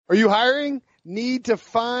Are you hiring? Need to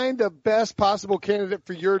find the best possible candidate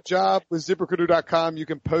for your job? With ZipRecruiter.com, you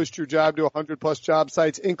can post your job to 100-plus job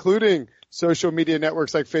sites, including social media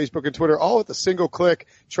networks like Facebook and Twitter, all with a single click.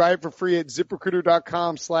 Try it for free at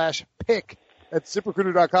ZipRecruiter.com/pick. That's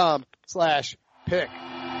ZipRecruiter.com/pick.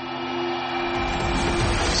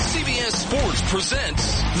 CBS Sports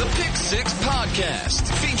presents the Pick Six Podcast,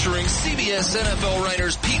 featuring CBS NFL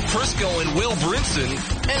writers Pete Prisco and Will Brinson,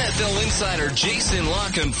 NFL insider Jason La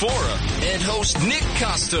Canfora, and host Nick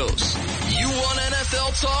Costos. You want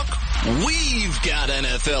NFL talk? We've got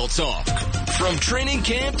NFL talk. From training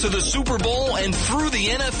camp to the Super Bowl and through the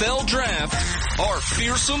NFL draft, our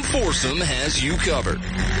fearsome foursome has you covered.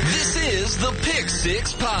 This is the Pick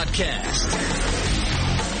Six Podcast.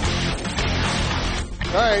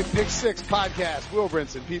 All right, Pick Six Podcast. Will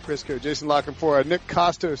Brinson, Pete Prisco, Jason La Canfora, Nick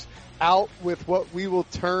Costos out with what we will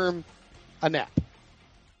term a nap.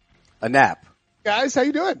 A nap. Guys, how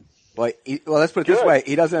you doing? Well, let's put it this way.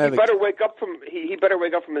 He doesn't have. He better wake up from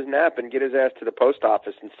his nap and get his ass to the post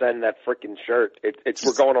office and send that freaking shirt.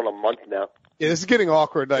 We're going on a month now. Yeah, this is getting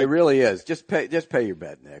awkward. Like, it really is. Just pay your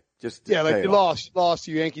bet, Nick. Just like you lost,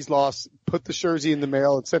 you Yankees lost. Put the jersey in the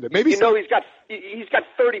mail and send it. Maybe he's got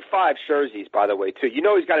 35 jerseys, by the way, too.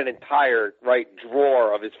 He's got an entire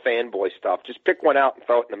drawer of his fanboy stuff. Just pick one out and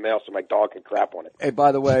throw it in the mail so my dog can crap on it. Hey,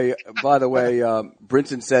 by the way,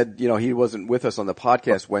 Brinson said he wasn't with us on the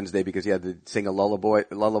podcast Wednesday because he had to sing a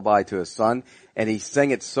lullaby to his son, and he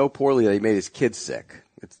sang it so poorly that he made his kids sick.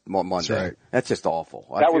 It's Monday. That's right. That's just awful.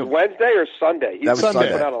 That was Wednesday or Sunday? That was Sunday.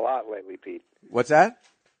 He's been out a lot lately, Pete. What's that?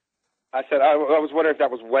 I said I was wondering if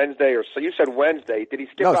that was Wednesday or so. You said Wednesday. Did he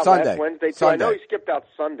skip out Sunday. last Wednesday too? Sunday. I know he skipped out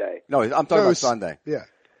Sunday. No, I'm talking about Sunday. Yeah,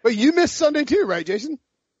 but you missed Sunday too, right, Jason?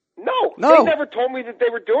 No, they never told me that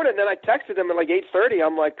they were doing it. And then I texted them at 8:30.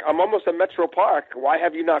 I'm like, I'm almost at Metro Park. Why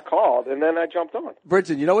have you not called? And then I jumped on.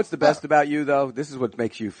 Brinson, you know what's the best about you though? This is what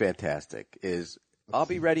makes you fantastic. Is I'll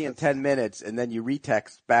be ready in 10 minutes, and then you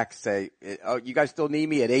retext back, say, "Oh, you guys still need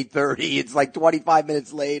me at 8:30." It's 25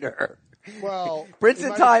 minutes later. Well,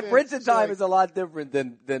 Brinson time is a lot different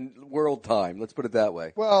than world time. Let's put it that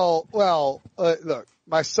way. Well, look,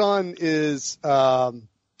 my son is, I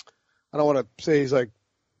don't want to say he's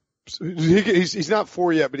not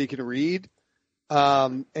 4 yet, but he can read.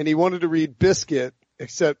 And he wanted to read Biscuit,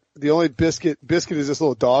 except the only Biscuit is this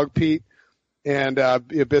little dog, Pete. And,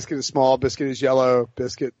 Biscuit is small, Biscuit is yellow,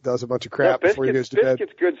 Biscuit does a bunch of crap before he goes to bed.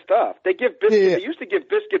 Biscuit's good stuff. They give Biscuit, They used to give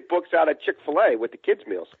Biscuit books out at Chick-fil-A with the kids'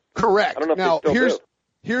 meals. Correct. I don't know if they still do.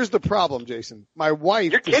 Here's the problem, Jason. My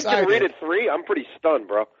wife Your kid can read at 3? I'm pretty stunned,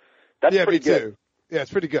 bro. That's pretty good. Yeah, me too. Yeah,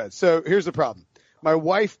 it's pretty good. So here's the problem. My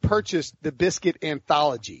wife purchased the Biscuit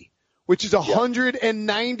Anthology, which is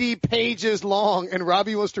 190 pages long, and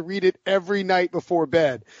Robbie wants to read it every night before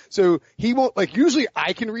bed. So he won't, usually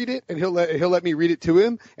I can read it, and he'll let me read it to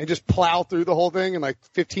him and just plow through the whole thing in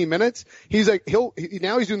 15 minutes. He's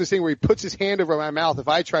now he's doing this thing where he puts his hand over my mouth if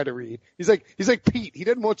I try to read. He's like, Pete, he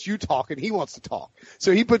doesn't want you talking, he wants to talk.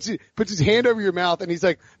 So he puts his hand over your mouth, and he's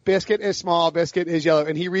like, Biscuit is small, Biscuit is yellow,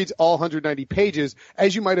 and he reads all 190 pages.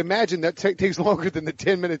 As you might imagine, that takes longer than the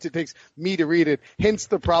 10 minutes it takes me to read it, hence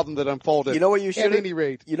the problem that unfolded. You know what you should? At any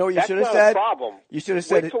rate, you know what you should have said. That's not a problem. You should have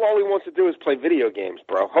said. Wait till all he wants to do is play video games,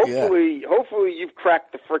 bro. Hopefully you've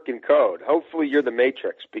cracked the freaking code. Hopefully you're the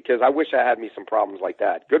Matrix, because I wish I had me some problems like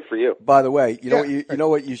that. Good for you. By the way, you know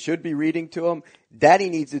what you should be reading to him. Daddy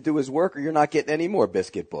needs to do his work, or you're not getting any more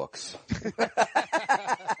Biscuit books.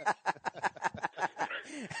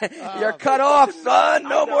 You're cut off, son.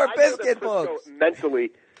 No more Biscuit books. Mentally,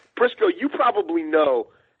 Prisco, you probably know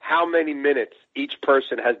how many minutes each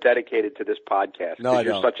person has dedicated to this podcast. No, I don't.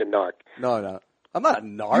 You're such a narc. No. I'm not a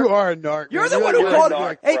narc. You are a narc. You're the one who called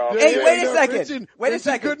narc, Hey, bro. wait a second. Wait a Richard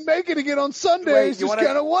second. couldn't make it again on Sundays. Just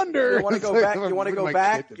kind of wonder. You want to go back? You want to go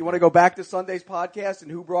back? You want to go back to Sunday's podcast and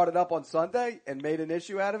who brought it up on Sunday and made an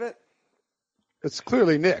issue out of it? It's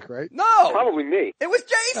clearly Nick, right? No, probably me. It was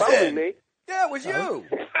Jason. Probably me. Yeah, it was you.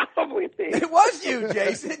 Probably me. It was you,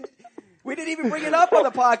 Jason. We didn't even bring it up on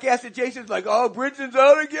the podcast, and Jason's like, "Oh, Brinson's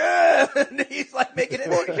out again." He's making it.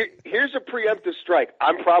 Well, here's a preemptive strike.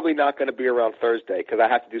 I'm probably not going to be around Thursday because I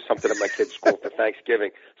have to do something at my kids' school for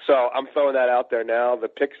Thanksgiving. So I'm throwing that out there now. The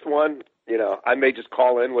picks one, I may just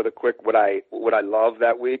call in with a quick what I love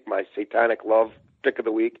that week, my satanic love pick of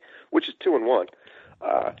the week, which is 2-1.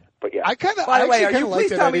 But yeah. By the way, are you like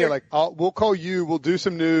please that tell me? idea, we'll call you. We'll do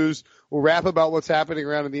some news. We'll rap about what's happening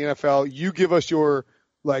around in the NFL. You give us your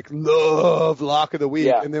love lock of the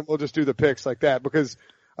week, and then we'll just do the picks like that, because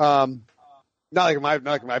not like my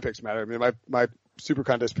picks matter. I mean, my super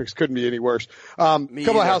contest picks couldn't be any worse. Couple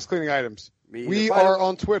of house cleaning items. We are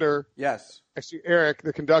on Twitter. Yes. Actually, Eric,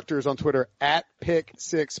 the conductor, is on Twitter at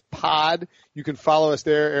Pick6Pod. You can follow us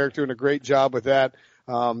there. Eric doing a great job with that.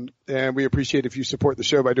 And we appreciate if you support the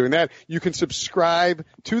show by doing that. You can subscribe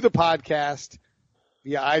to the podcast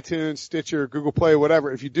via iTunes, Stitcher, Google Play,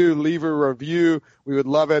 whatever. If you do, leave a review. We would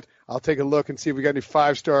love it. I'll take a look and see if we got any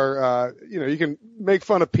 5-star, you can make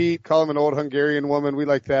fun of Pete, call him an old Hungarian woman. We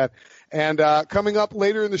like that. And, coming up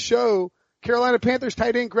later in the show, Carolina Panthers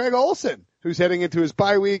tight end Greg Olsen, who's heading into his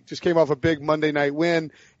bye week, just came off a big Monday night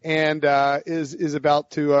win and, is about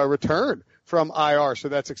to, return from IR. So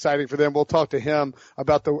that's exciting for them. We'll talk to him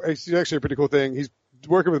about it's actually a pretty cool thing. He's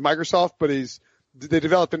working with Microsoft, but they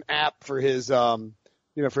developed an app for his,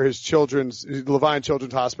 for his Levine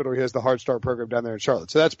Children's Hospital. He has the Heart Start program down there in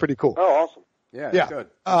Charlotte. So that's pretty cool. Oh, awesome. Yeah.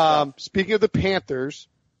 Good. Speaking of the Panthers,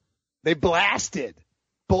 they blasted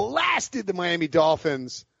the Miami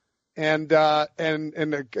Dolphins and a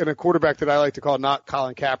quarterback that I like to call not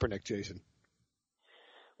Colin Kaepernick, Jason.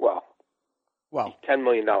 Well, he's $10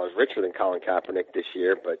 million richer than Colin Kaepernick this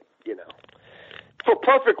year, but, for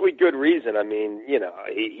perfectly good reason. I mean,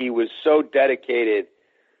 he was so dedicated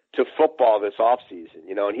to football this offseason,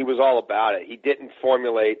 and he was all about it. He didn't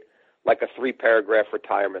formulate like a 3-paragraph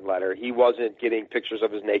retirement letter. He wasn't getting pictures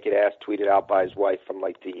of his naked ass tweeted out by his wife from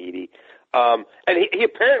like Tahiti. And he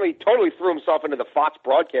apparently totally threw himself into the Fox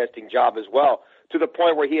broadcasting job as well, to the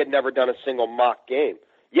point where he had never done a single mock game.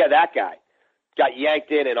 Yeah, that guy got yanked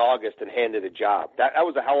in August and handed a job. That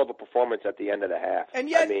was a hell of a performance at the end of the half. And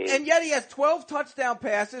yet he has 12 touchdown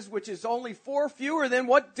passes, which is only 4 fewer than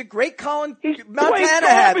what the great Colin Montana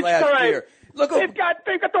had last year. Look, they've got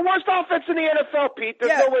the worst offense in the NFL, Pete.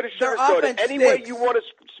 There's no way to sugarcoat it. Any way you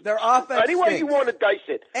want to dice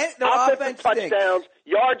it. Offensive touchdowns,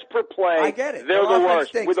 yards per play. I get it. They're the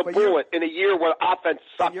worst with a bullet in a year where offense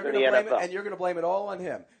sucks in the NFL. And you're going to blame it all on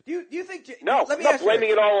him. Do you think? No, I'm not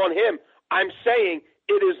blaming it all on him. I'm saying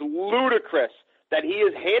it is ludicrous that he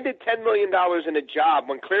is handed $10 million in a job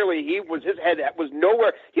when clearly his head was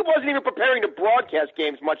nowhere. He wasn't even preparing to broadcast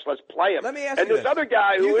games, much less play them. Let me ask you this other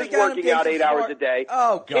guy who is working out 8 hours a day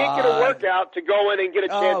can't get a workout to go in and get a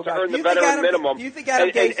chance to earn the veteran minimum and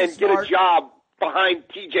get a job behind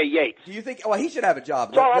T.J. Yates. Do you think? Well, he should have a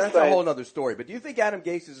job. That's a whole other story. But do you think Adam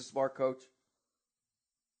Gase is a smart coach?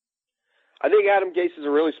 I think Adam Gase is a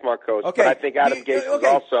really smart coach, but I think Adam Gase is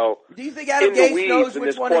also do you think Adam Gase knows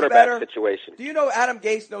which one is better? Situation. Do you know Adam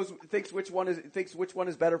Gase thinks which one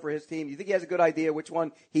is better for his team? You think he has a good idea which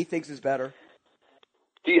one he thinks is better?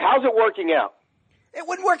 How's it working out? It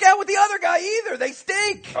wouldn't work out with the other guy either. They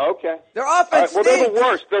stink. Okay. Their offense stinks. They're the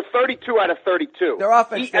worst. They're 32 out of 32. Their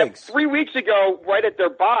offense stinks. 3 weeks ago, right at their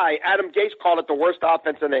bye, Adam Gase called it the worst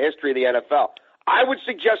offense in the history of the NFL. I would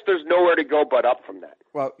suggest there's nowhere to go but up from that.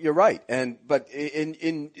 Well, you're right. But in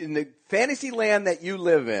the fantasy land that you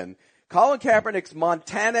live in, Colin Kaepernick's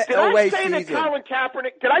Montana LA season. Did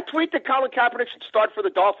I tweet that Colin Kaepernick should start for the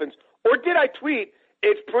Dolphins? Or did I tweet,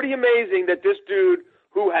 it's pretty amazing that this dude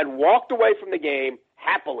who had walked away from the game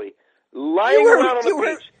happily, lying around on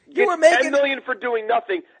the beach, gets $10 million for doing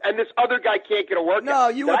nothing, and this other guy can't get a workout. No,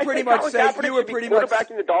 you were pretty much saying you were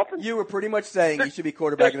quarterbacking the Dolphins. You were pretty much saying he should be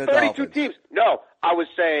quarterbacking the Dolphins. 32 teams. No, I was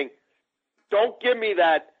saying, don't give me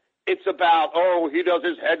that. It's about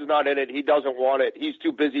his head's not in it. He doesn't want it. He's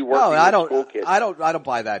too busy working with school kids. I don't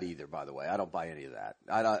buy that either. By the way, I don't buy any of that.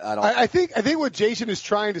 I don't. I think what Jason is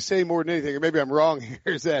trying to say more than anything, and maybe I'm wrong here,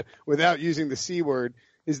 is that without using the C word,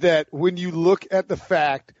 is that when you look at the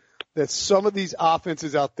fact that some of these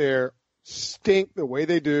offenses out there stink the way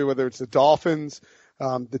they do, whether it's the Dolphins,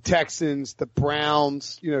 the Texans, the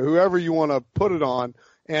Browns, whoever you want to put it on,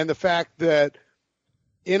 and the fact that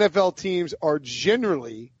NFL teams are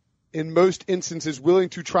generally, in most instances, willing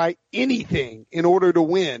to try anything in order to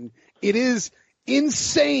win. It is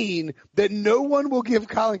insane that no one will give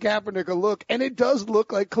Colin Kaepernick a look, and it does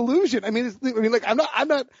look like collusion. I'm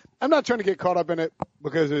not trying to get caught up in it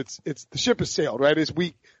because it's the ship has sailed, right?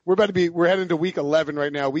 We're heading to week 11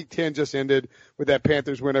 right now. Week 10 just ended with that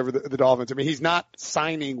Panthers win over the Dolphins. I mean, he's not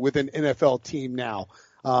signing with an NFL team now.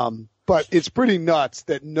 But it's pretty nuts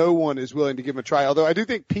that no one is willing to give him a try. Although I do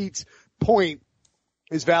think Pete's point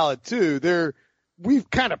is valid too. We've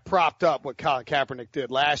kind of propped up what Colin Kaepernick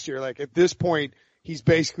did last year. Like at this point, he's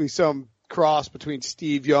basically some cross between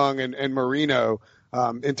Steve Young and Marino,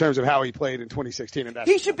 in terms of how he played in 2016. And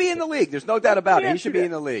he should be in the league. There's no doubt about it. He should be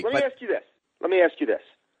in the league. Let me ask you this.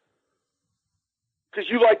 Because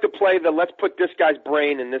you like to play the let's put this guy's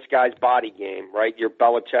brain in this guy's body game, right? Your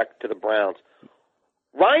Belichick to the Browns.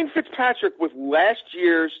 Ryan Fitzpatrick with last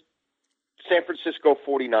year's San Francisco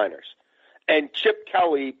 49ers and Chip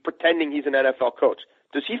Kelly pretending he's an NFL coach.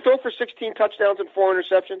 Does he throw for 16 touchdowns and 4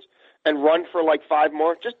 interceptions? and run for like 5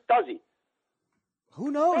 more? Just does he?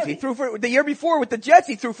 Who knows? He threw for the year before with the Jets.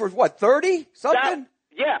 He threw for what, 30 something?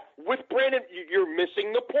 Yeah, with Brandon, you're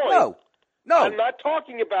missing the point. No. I'm not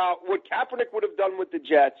talking about what Kaepernick would have done with the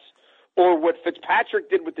Jets or what Fitzpatrick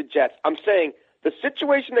did with the Jets. I'm saying the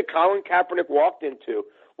situation that Colin Kaepernick walked into,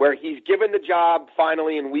 where he's given the job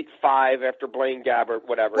finally in week 5 after Blaine Gabbert,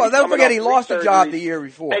 whatever. Well, don't forget he lost the job the year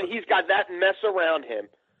before. And he's got that mess around him.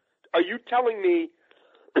 Are you telling me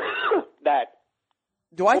that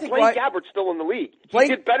Blaine Gabbert's still in the league? He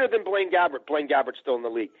did better than Blaine Gabbert. Blaine Gabbert's still in the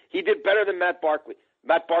league. He did better than Matt Barkley.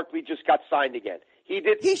 Matt Barkley just got signed again. He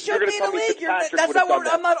should be in the league. That's not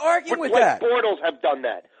what I'm not arguing with that. Blake Bortles have done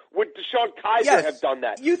that. Would Deshaun Kaiser have done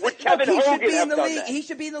that? Would Kevin Hogan have done that? He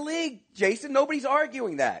should be in the league, Jason. Nobody's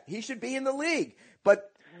arguing that. He should be in the league.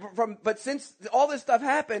 But since all this stuff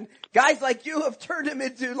happened, guys like you have turned him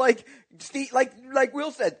into like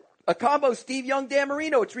Will said, a combo Steve Young, Dan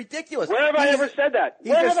Marino. It's ridiculous. Where have I ever said that?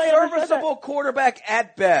 He's a serviceable quarterback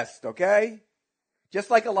at best, okay? Just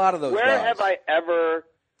like a lot of those guys. Where have I ever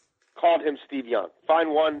called him Steve Young? Find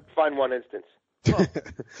one instance.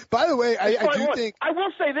 By the way, I think I will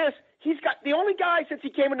say this: he's got the only guy since he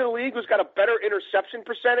came into the league who's got a better interception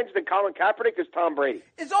percentage than Colin Kaepernick is Tom Brady.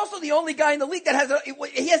 Is also the only guy in the league that has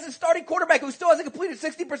a starting quarterback who still hasn't completed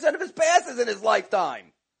 60% of his passes in his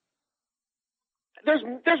lifetime. There's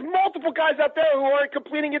multiple guys out there who aren't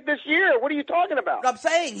completing it this year. What are you talking about? I'm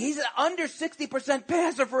saying he's an under 60%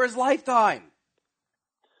 passer for his lifetime.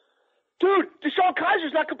 Dude, Deshaun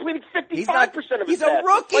Kaiser's not completing 55% of his passes. He's a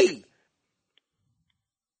rookie.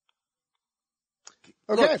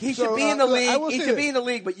 Okay, look, he should be in the league. He should be in the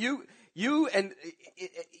league, but you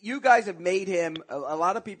guys have made him, a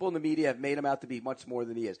lot of people in the media have made him out to be much more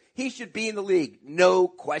than he is. He should be in the league. No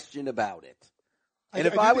question about it. And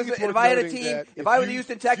if I had a team, if I were the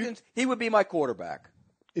Houston Texans, he would be my quarterback.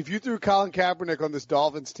 If you threw Colin Kaepernick on this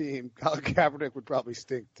Dolphins team, Colin Kaepernick would probably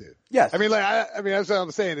stink too. Yes. I mean, that's what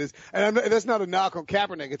I'm saying is, and that's not a knock on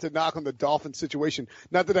Kaepernick. It's a knock on the Dolphins situation.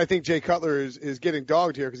 Not that I think Jay Cutler is getting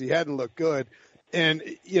dogged here because he hadn't looked good. And,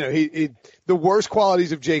 the worst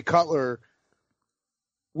qualities of Jay Cutler,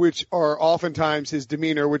 which are oftentimes his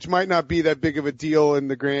demeanor, which might not be that big of a deal in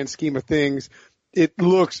the grand scheme of things. It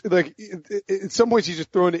looks like at some points he's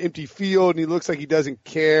just throwing an empty field and he looks like he doesn't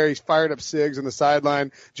care. He's fired up Siggs on the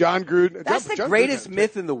sideline. John Gruden. That's the greatest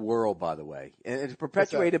myth in the world, by the way. And it's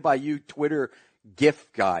perpetuated by you Twitter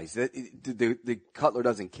GIF guys. The Cutler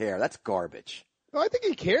doesn't care. That's garbage. No, I think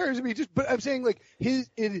he cares. I mean, but I'm saying like his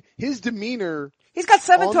demeanor. He's got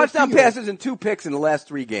 7 touchdown passes and 2 picks in the last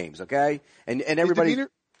 3 games. Okay, and everybody.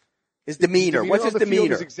 His demeanor. What's his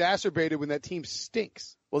demeanor? Is exacerbated when that team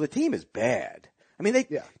stinks. Well, the team is bad. I mean,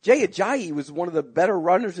 Jay Ajayi was one of the better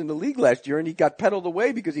runners in the league last year, and he got pedaled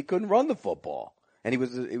away because he couldn't run the football, and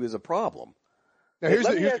it was a problem. Now, here's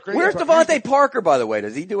the where's Devontae Parker, by the way?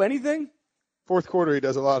 Does he do anything? Fourth quarter, he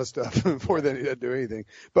does a lot of stuff. Before then, he doesn't do anything.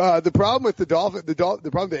 But the problem with the problem with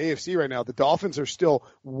the AFC right now, the Dolphins are still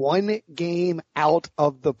 1 game out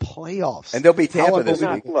of the playoffs, and they'll be Tampa this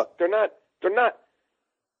week. Look, they're not.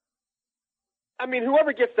 I mean,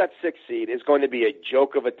 whoever gets that 6th seed is going to be a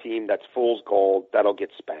joke of a team that's fool's gold that'll get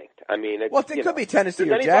spanked. I mean, it could be Tennessee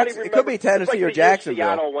or Jacksonville. It could be Tennessee or Jacksonville.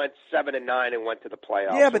 Seattle went 7-9 and went to the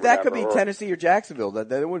playoffs. Yeah, but that could be Tennessee or Jacksonville. That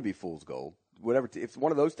wouldn't be fool's gold. Whatever, if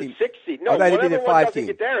one of those teams. The 6th seed. No, whatever one doesn't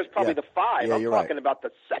get there is probably the 5. Yeah, I'm talking about the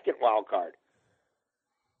second wild card.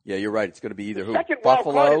 Yeah, you're right. It's going to be either second wild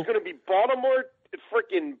card is going to be Baltimore,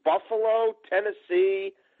 freaking Buffalo,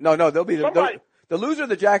 Tennessee. No, they'll be the loser of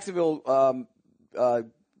the Jacksonville.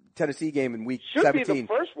 Tennessee game in week 17. Should be the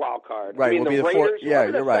first wild card. Right, I mean, will be the Raiders, yeah,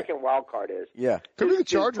 you're right. Second wild card is. Yeah. Could be the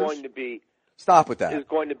Chargers. Stop with that. Is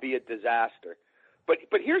going to be a disaster. But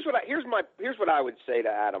here's what I would say to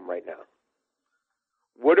Adam right now.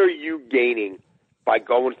 What are you gaining by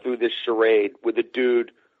going through this charade with a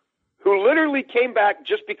dude who literally came back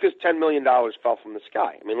just because $10 million fell from the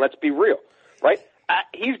sky? I mean, let's be real, right?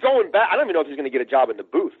 He's going back. I don't even know if he's going to get a job in the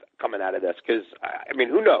booth coming out of this because, I mean,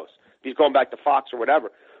 who knows? He's going back to Fox or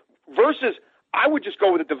whatever. Versus, I would just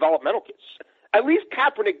go with a developmental case. At least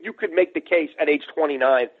Kaepernick, you could make the case at age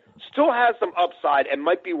 29, still has some upside and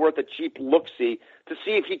might be worth a cheap look-see to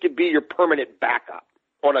see if he could be your permanent backup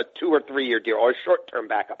on a 2 or 3 year deal or a short-term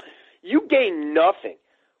backup. You gain nothing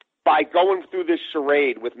by going through this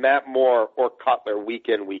charade with Matt Moore or Cutler week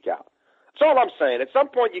in, week out. That's all I'm saying. At some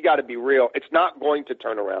point, you got to be real. It's not going to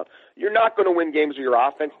turn around. You're not going to win games with your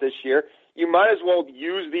offense this year. You might as well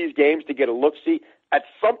use these games to get a look-see at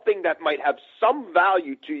something that might have some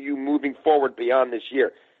value to you moving forward beyond this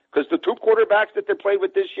year. Because the 2 quarterbacks that they played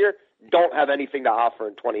with this year don't have anything to offer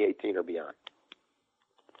in 2018 or beyond.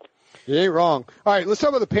 You ain't wrong. All right, let's talk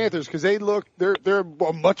about the Panthers because they're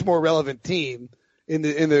a much more relevant team in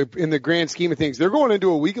the grand scheme of things. They're going into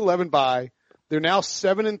a Week 11 bye. They're now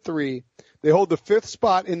 7-3. They hold the 5th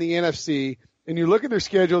spot in the NFC. And you look at their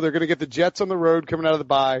schedule, they're going to get the Jets on the road coming out of the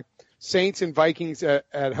bye, Saints and Vikings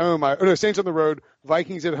at home. Saints on the road,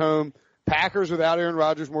 Vikings at home, Packers without Aaron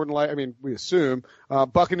Rodgers more than likely. I mean, we assume.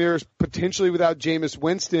 Buccaneers potentially without Jameis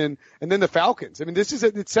Winston, and then the Falcons. I mean,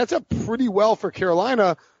 it sets up pretty well for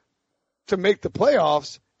Carolina to make the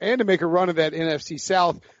playoffs and to make a run of that NFC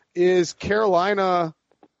South. Is Carolina,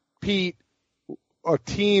 Pete, a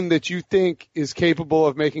team that you think is capable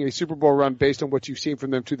of making a Super Bowl run based on what you've seen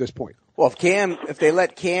from them to this point? Well, if they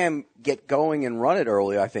let Cam get going and run it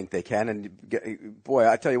early, I think they can. And boy,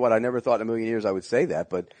 I tell you what, I never thought in a million years I would say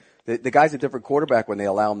that, but the guy's a different quarterback when they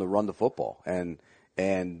allow him to run the football and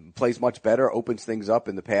plays much better, opens things up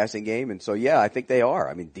in the passing game. And so, yeah, I think they are.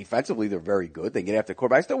 I mean, defensively, they're very good. They get after the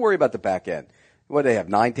quarterback. I still worry about the back end. What, they have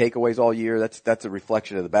 9 takeaways all year? That's a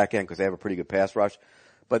reflection of the back end because they have a pretty good pass rush.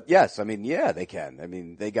 But yes, I mean, yeah, they can. I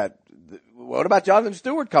mean, what about Jonathan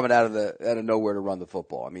Stewart coming out of nowhere to run the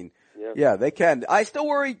football? I mean, yeah, they can. I still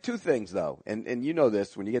worry 2 things though. And you know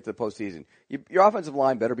this when you get to the postseason, your offensive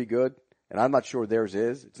line better be good. And I'm not sure theirs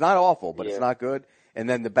is. It's not awful, but it's not good. And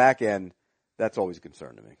then the back end, that's always a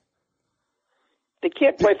concern to me. They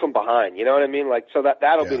can't play from behind, you know what I mean? Like, so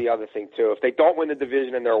that'll be the other thing too. If they don't win the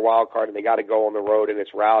division and they're a wild card and they got to go on the road and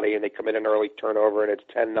it's rowdy and they commit an early turnover and it's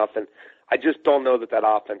 10-0, I just don't know that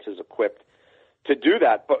offense is equipped to do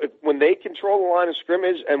that. But when they control the line of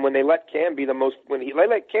scrimmage and when they let Cam they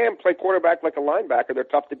let Cam play quarterback like a linebacker, they're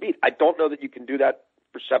tough to beat. I don't know that you can do that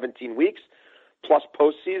for 17 weeks plus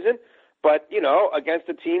postseason. But, you know, against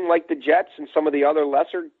a team like the Jets and some of the other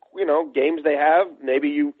lesser, you know, games they have, maybe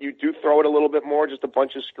you do throw it a little bit more, just a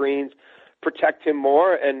bunch of screens, protect him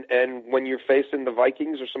more. And when you're facing the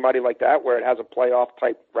Vikings or somebody like that where it has a playoff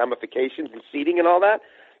type ramifications and seeding and all that,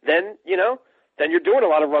 then you're doing a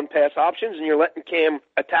lot of run-pass options and you're letting Cam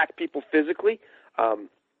attack people physically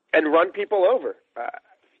and run people over.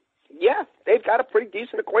 Yeah, they've got a pretty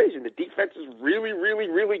decent equation. The defense is really, really,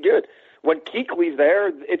 really good. When Kuechly's there,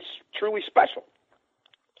 it's truly special.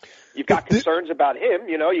 You've got concerns about him.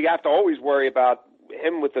 You know, you have to always worry about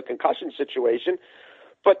him with the concussion situation.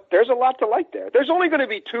 But there's a lot to like there. There's only going to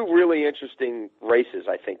be 2 really interesting races,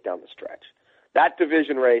 I think, down the stretch. That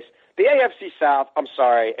division race. The AFC South, I'm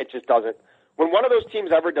sorry, it just doesn't. When one of those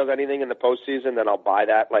teams ever does anything in the postseason, then I'll buy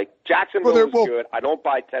that. Like, Jacksonville is good. I don't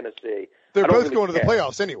buy Tennessee. They're both going to the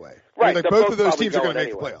playoffs anyway. Right. I mean, both of those teams are going to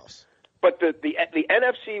make the playoffs. But the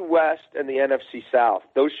NFC West and the NFC South,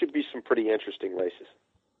 those should be some pretty interesting races.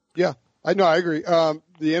 Yeah, I agree. The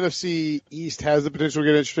NFC East has the potential to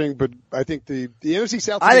get interesting, but I think the NFC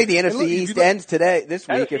South. I think the NFC East ends this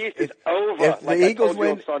week. NFC East is over. If the Eagles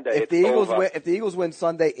win Sunday, if the Eagles win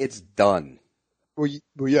Sunday, it's done. Well,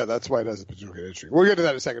 yeah, that's why it has the potential to get interesting. We'll get to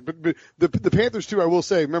that in a second. But the Panthers too, I will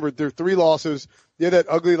say, remember, there are 3 losses. They had that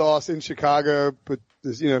ugly loss in Chicago, but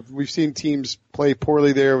we've seen teams play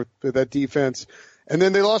poorly there with that defense. And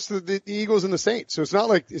then they lost to the Eagles and the Saints. So it's not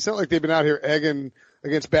like they've been out here egging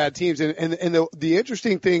against bad teams. And the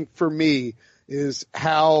interesting thing for me is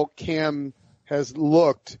how Cam has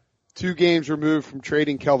looked 2 games removed from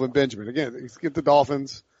trading Kelvin Benjamin. Again, let's get the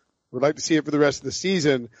Dolphins. Would like to see it for the rest of the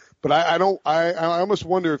season, but I almost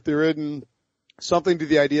wonder if there isn't something to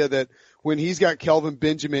the idea that when he's got Kelvin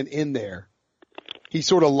Benjamin in there, he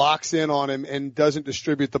sort of locks in on him and doesn't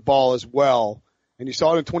distribute the ball as well. And you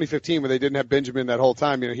saw it in 2015 when they didn't have Benjamin that whole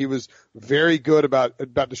time. You know, he was very good about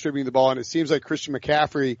distributing the ball, and it seems like Christian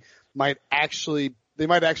McCaffrey might actually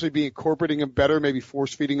be incorporating him better, maybe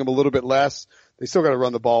force feeding him a little bit less. They still got to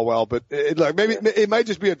run the ball well, but it might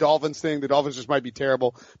just be a Dolphins thing. The Dolphins just might be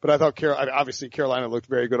terrible, but I thought obviously Carolina looked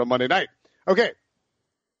very good on Monday night. Okay.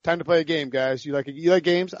 Time to play a game, guys. You like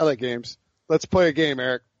games? I like games. Let's play a game,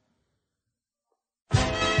 Eric.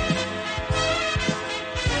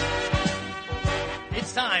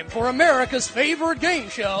 It's time for America's favorite game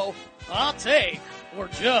show, Hot Take or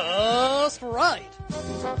Just Right.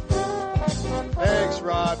 Thanks,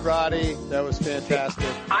 Roddy. That was fantastic.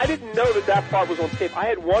 I didn't know that part was on tape. I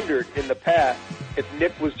had wondered in the past if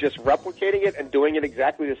Nick was just replicating it and doing it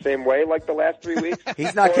exactly the same way like the last 3 weeks.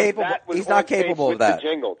 He's not capable. He's not capable of that. The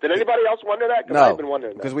jingle. Did anybody else wonder that? No, I've been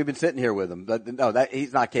wondering that. Because we've been sitting here with him.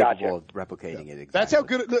 He's not capable of replicating it exactly. That's how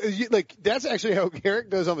good. That's actually how Eric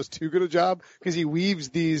does almost too good a job because he weaves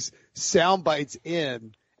these sound bites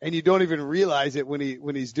in. And you don't even realize it when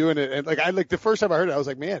he's doing it. And the first time I heard it, I was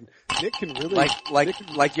like, man, Nick can really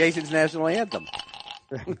like Jason's national anthem.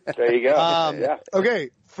 There you go. Yeah. Okay,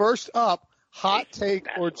 first up, hot take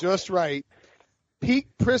or just right. Pete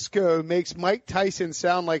Prisco makes Mike Tyson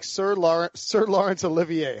sound like Sir Laurence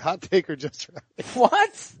Olivier. Hot take or just right?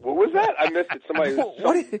 What? What was that? I missed it.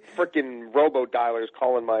 Somebody, freaking robo-dialers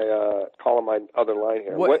calling my other line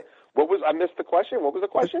here. What was, I missed the question. What was the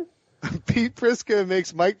question? Pete Prisco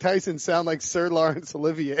makes Mike Tyson sound like Sir Laurence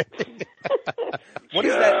Olivier. What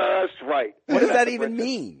is that? Just right. What does that even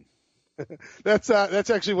mean? That's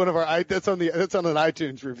actually one of our, that's on an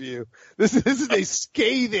iTunes review. This is a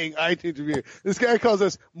scathing iTunes review. This guy calls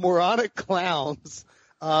us moronic clowns.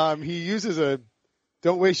 He uses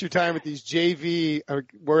don't waste your time with these JV, a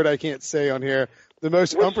word I can't say on here, the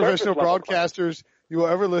most unprofessional broadcasters you will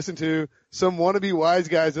ever listen to, some wannabe wise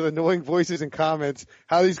guys with annoying voices and comments.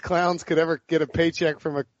 How these clowns could ever get a paycheck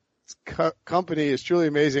from a company is truly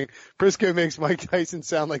amazing. Prisco makes Mike Tyson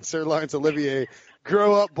sound like Sir Laurence Olivier.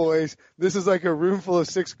 Grow up, boys. This is like a room full of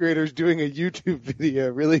sixth graders doing a YouTube video.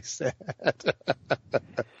 Really sad.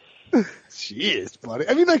 Jeez, buddy.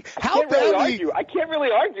 I mean, like, how badly... I can't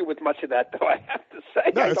really argue with much of that, though, I have to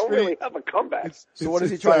say. I don't really have a comeback. So what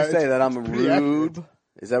is he trying to say? That I'm rude?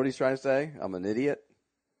 Is that what he's trying to say? I'm an idiot?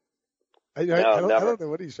 I don't know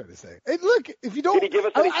what he's trying to say. Hey, look, if you don't... Can you give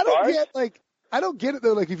us any stars? I don't get it,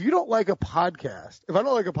 though. Like, if you don't like a podcast, if I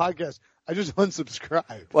don't like a podcast, I just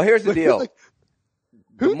unsubscribe. Well, here's the deal. Like,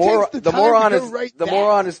 the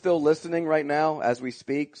moron is still listening right now as we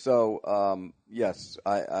speak. So, yes,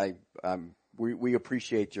 we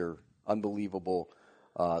appreciate your unbelievable,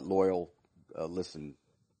 loyal, listen.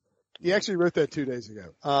 He actually wrote that 2 days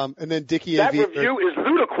ago. And then Dickie that review is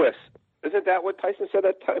ludicrous. Isn't that what Tyson said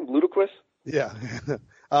that time? Ludicrous? Yeah.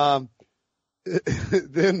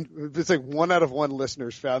 Then it's like 1 out of 1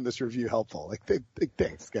 listeners found this review helpful. Like,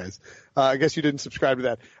 thanks, guys. I guess you didn't subscribe to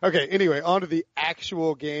that. Okay. Anyway, on to the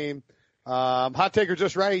actual game. Hot take or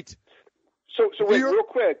just right. So wait, real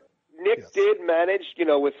quick. Nick did manage,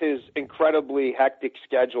 with his incredibly hectic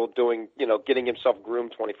schedule getting himself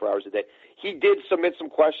groomed 24 hours a day. He did submit some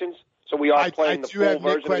questions. So we are playing the full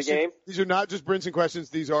version of the game. These are not just Brinson questions.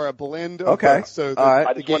 These are a blend of okay. So all right.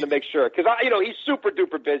 I just wanted to make sure because he's super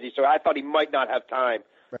duper busy. So I thought he might not have time,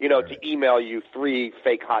 to email you 3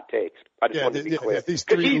 fake hot takes. I just wanted to be clear. These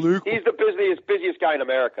 3 he's the busiest guy in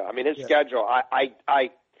America. I mean, his schedule.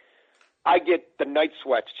 I get the night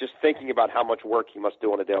sweats just thinking about how much work he must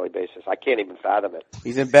do on a daily basis. I can't even fathom it.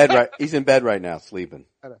 He's in bed right. He's in bed right now, sleeping.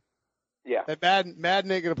 Yeah. That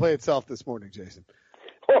Madden ain't gonna play itself this morning, Jason.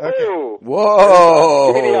 Okay.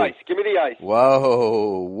 Whoa! Give me the ice. Give me the ice.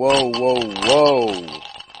 Whoa!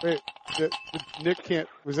 Wait, Nick can't.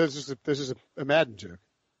 This is a Madden joke?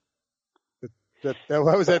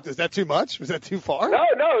 What was that? Is that too much? Was that too far? No,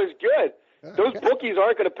 it's good. Those bookies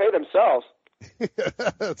aren't going to pay themselves.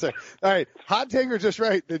 That's right. All right, hot take or just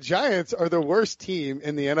right. The Giants are the worst team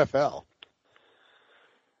in the NFL.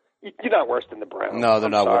 You're not worse than the Browns. No, they're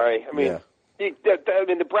not. Sorry. I mean,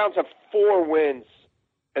 the Browns have 4 wins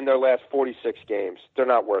in their last 46 games. They're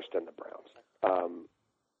not worse than the Browns.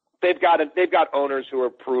 They've got owners who are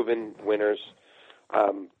proven winners.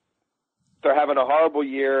 They're having a horrible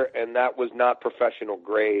year, and that was not professional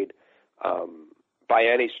grade by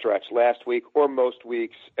any stretch last week or most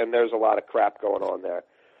weeks, and there's a lot of crap going on there.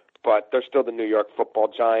 But they're still the New York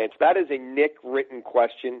Football Giants. That is a Nick-written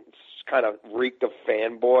question. It's kind of reeked of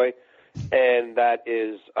fanboy, and that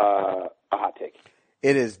is a hot take.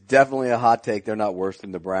 It is definitely a hot take. They're not worse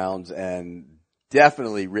than the Browns, and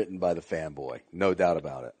definitely written by the fanboy. No doubt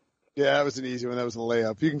about it. Yeah, that was an easy one. That was a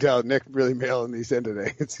layup. You can tell Nick really mailing these in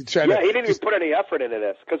today. He didn't even put any effort into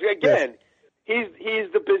this. Because, again, he's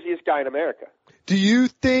the busiest guy in America. Do you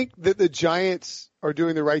think that the Giants are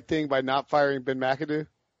doing the right thing by not firing Ben McAdoo?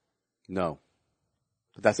 No.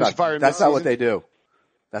 But that's not what they do.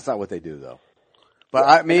 That's not what they do, though. But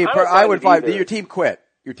I would fire. Your team quit.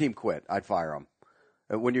 I'd fire them.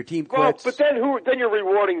 When your team quits. Well, but then you're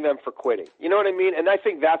rewarding them for quitting. You know what I mean? And I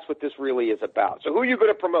think that's what this really is about. So who are you going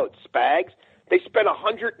to promote? Spags? They spent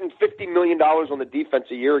 $150 million on the defense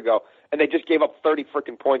a year ago, and they just gave up 30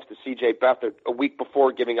 freaking points to C.J. Beathard a week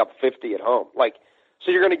before giving up 50 at home. Like,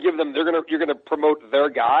 so you're going to give them, you're going to promote their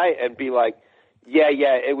guy and be like, yeah,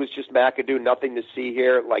 it was just McAdoo, nothing to see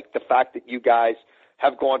here. Like the fact that you guys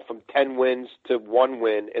have gone from 10 wins to 1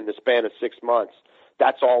 win in the span of 6 months.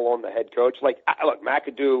 That's all on the head coach. Like, look,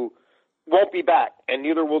 McAdoo won't be back, and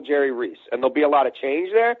neither will Jerry Reese. And there'll be a lot of change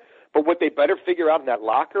there. But what they better figure out in that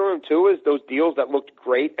locker room, too, is those deals that looked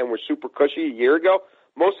great and were super cushy a year ago,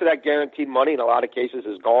 most of that guaranteed money in a lot of cases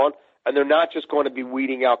is gone. And they're not just going to be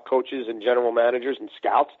weeding out coaches and general managers and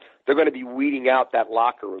scouts. They're going to be weeding out that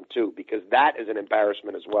locker room, too, because that is an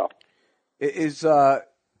embarrassment as well. Is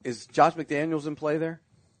Josh McDaniels in play there?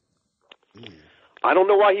 I don't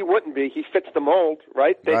know why he wouldn't be. He fits the mold,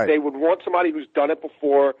 right? They would want somebody who's done it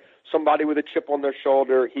before, somebody with a chip on their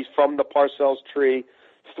shoulder. He's from the Parcells tree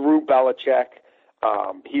through Belichick.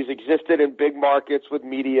 He's existed in big markets with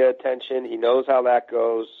media attention. He knows how that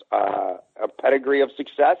goes, a pedigree of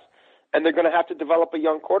success. And they're going to have to develop a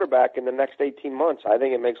young quarterback in the next 18 months. I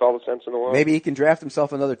think it makes all the sense in the world. Maybe he can draft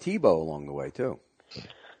himself another Tebow along the way, too.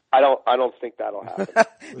 I don't think that'll happen.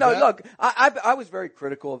 No, look, I was very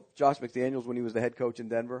critical of Josh McDaniels when he was the head coach in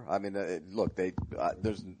Denver. I mean, look,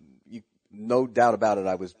 there's no doubt about it.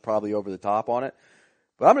 I was probably over the top on it.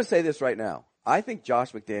 But I'm going to say this right now. I think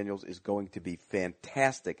Josh McDaniels is going to be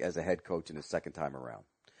fantastic as a head coach in his second time around.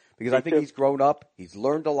 Because I think he's grown up. He's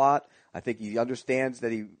learned a lot. I think he understands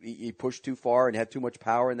that he pushed too far and had too much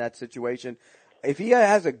power in that situation. If he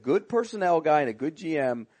has a good personnel guy and a good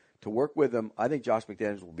GM to work with him, I think Josh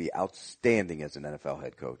McDaniels will be outstanding as an NFL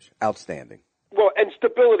head coach. Outstanding. Well, and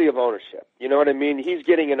stability of ownership. You know what I mean? He's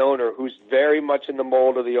getting an owner who's very much in the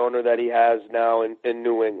mold of the owner that he has now in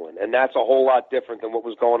New England. And that's a whole lot different than what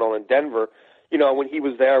was going on in Denver. You know, when he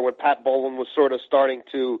was there, when Pat Bowlen was sort of starting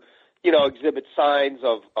to, you know, exhibit signs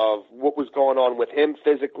of what was going on with him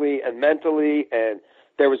physically and mentally, and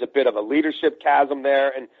there was a bit of a leadership chasm there,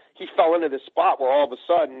 and he fell into this spot where all of a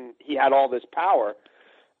sudden he had all this power,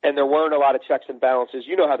 and there weren't a lot of checks and balances.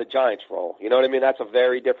 You know how the Giants roll. You know what I mean? That's a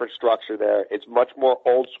very different structure there. It's much more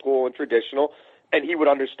old school and traditional, and he would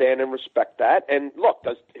understand and respect that. And look,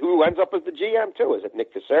 who ends up as the GM too? Is it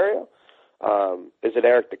Nick Caserio? Is it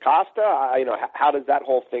Eric DeCosta? You know, how does that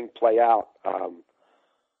whole thing play out?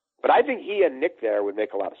 But I think he and Nick there would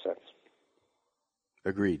make a lot of sense.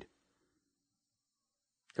 Agreed.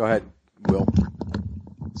 Go ahead, Will.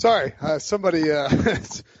 Sorry, somebody.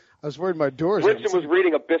 I was worried my doors. Brinson was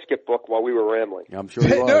reading a biscuit book while we were rambling. I'm sure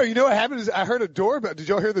he was. No, you know what happened is I heard a doorbell. Did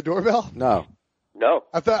y'all hear the doorbell? No.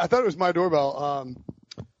 I thought it was my doorbell.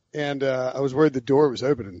 And I was worried the door was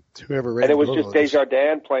open and whoever ran. And it was just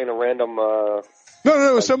Desjardins playing a random. No,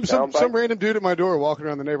 it was some random dude at my door walking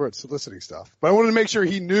around the neighborhood soliciting stuff. But I wanted to make sure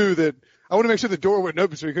he knew that. I wanted to make sure the door wouldn't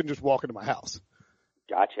open so he couldn't just walk into my house.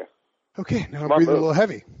 Gotcha. Okay, now I'm breathing a little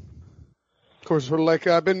heavy. Of course, sort of like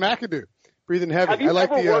Ben McAdoo, breathing heavy. Have you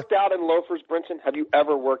ever worked out in loafers, Brinson? Have you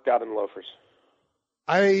ever worked out in loafers?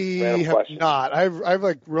 I have not. I've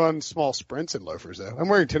like run small sprints in loafers though. I'm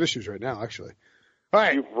wearing tennis shoes right now, actually. All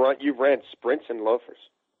right. You've ran sprints in loafers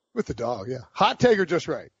with the dog. Yeah, hot take or just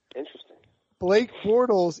right. Interesting. Blake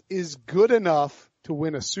Bortles is good enough to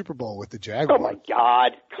win a Super Bowl with the Jaguars. Oh my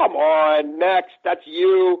God! Come on, next. That's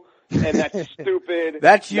you, and that's stupid.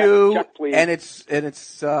 That's you, check, please. and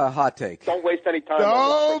it's hot take. Don't waste any time.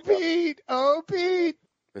 Oh, Pete! Oh, Pete!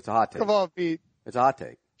 It's a hot take. Come on, Pete. It's a hot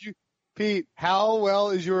take. Pete, how well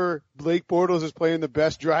is your Blake Bortles is playing the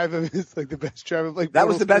best drive of his, like the best drive of Blake Bortles' That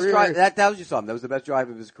was the best career. drive. That tells you something. That was the best drive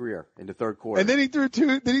of his career in the third quarter. And then he threw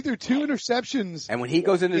two interceptions. And when he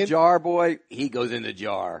goes in the jar, boy, he goes in the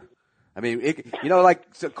jar. I mean, like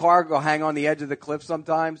a car will hang on the edge of the cliff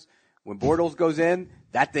sometimes. When Bortles goes in,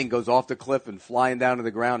 that thing goes off the cliff and flying down to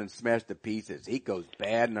the ground and smashed to pieces. He goes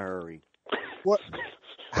bad in a hurry. What?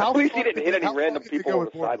 At least he didn't hit any random people on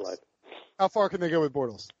the sideline. How far can they go with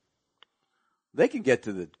Bortles? They can get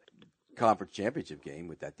to the conference championship game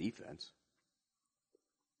with that defense.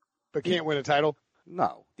 But can't win a title?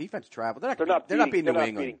 No. Defense travel. They're not beating New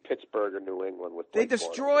England. Beating Pittsburgh or New England with They Blake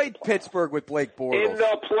destroyed Bortles. Pittsburgh with Blake Bortles. In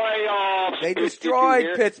the playoffs. They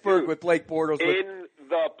destroyed Pittsburgh with Blake Bortles. In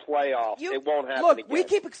the playoffs. It won't happen Look, again. we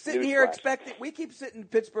keep sitting here expecting. We keep sitting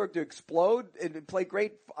Pittsburgh to explode and play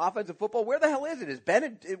great offensive football. Where the hell is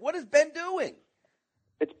it? What is Ben doing?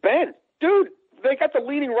 It's Ben. Dude. They got the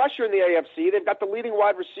leading rusher in the AFC. They've got the leading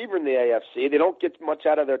wide receiver in the AFC. They don't get much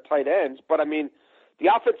out of their tight ends, but I mean, the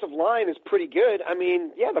offensive line is pretty good. I mean,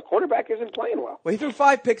 yeah, the quarterback isn't playing well. Well, he threw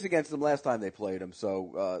 5 picks against them last time they played him.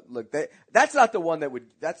 So, look, that's not the one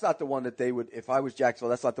that they would. If I was Jacksonville,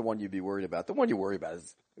 that's not the one you'd be worried about. The one you worry about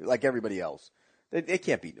is like everybody else. They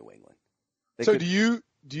can't beat New England.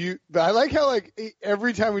 Do you? I like how like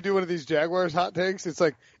every time we do one of these Jaguars hot takes, it's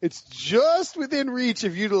like it's just within reach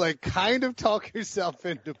of you to like kind of talk yourself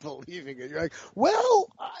into believing it. You're like,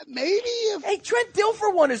 well, maybe if. Hey, Trent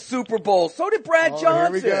Dilfer won his Super Bowl. So did Brad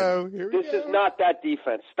Johnson. Here we go. This is not that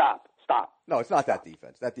defense. Stop. No, it's not that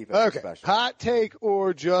defense. That defense is special. Hot take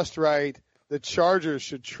or just right? The Chargers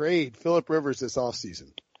should trade Phillip Rivers this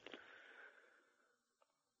offseason.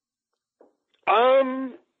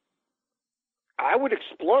 I would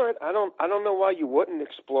explore it. I don't know why you wouldn't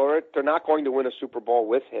explore it. They're not going to win a Super Bowl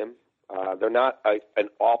with him. They're not an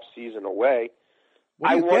off season away.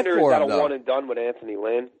 I wonder is that a one and done with Anthony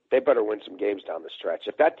Lynn? They better win some games down the stretch.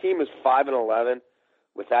 If that team is 5-11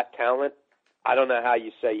 with that talent, I don't know how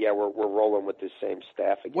you say, yeah, we're rolling with this same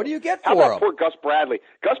staff again. What do you get for How about him? poor Gus Bradley?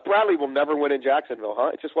 Gus Bradley will never win in Jacksonville,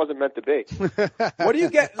 huh? It just wasn't meant to be. What do you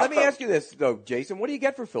get? Let me ask you this, though, Jason. What do you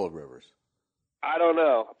get for Phillip Rivers? I don't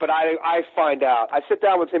know, but I find out. I sit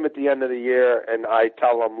down with him at the end of the year, and I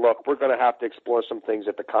tell him, look, we're going to have to explore some things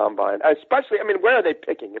at the Combine. Especially, I mean, where are they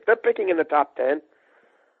picking? If they're picking in the top 10,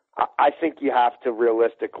 I think you have to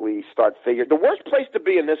realistically start figuring. The worst place to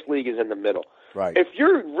be in this league is in the middle. Right. If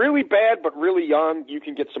you're really bad but really young, you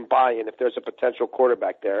can get some buy-in if there's a potential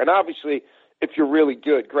quarterback there. And obviously, if you're really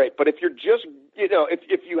good, great. But if you're just,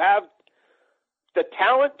 if you have the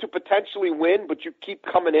talent to potentially win, but you keep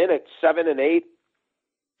coming in at 7 and 8,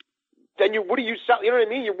 then what are you selling? You know what I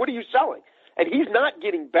mean? What are you selling? And he's not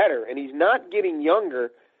getting better, and he's not getting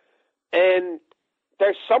younger, and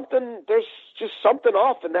there's just something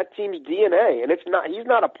off in that team's DNA, and he's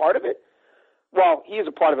not a part of it. Well, he is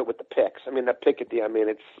a part of it with the picks. I mean, that pick at the,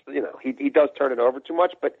 he does turn it over too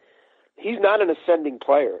much, but he's not an ascending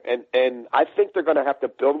player, and I think they're going to have to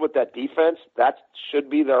build with that defense. That should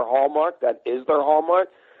be their hallmark. That is their hallmark.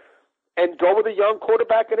 And go with a young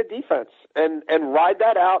quarterback and a defense and ride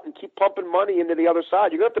that out and keep pumping money into the other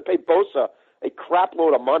side. You're going to have to pay Bosa a crap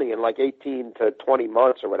load of money in like 18 to 20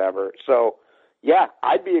 months or whatever. So, yeah,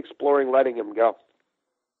 I'd be exploring letting him go.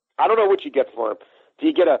 I don't know what you get for him. Do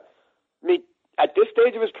you get at this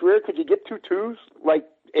stage of his career, could you get 2 twos like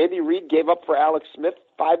Andy Reid gave up for Alex Smith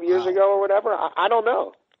 5 years ago or whatever? I don't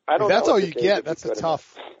know. That's all you get. That's a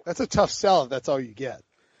tough sell if that's all you get.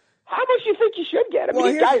 How much do you think you should get? I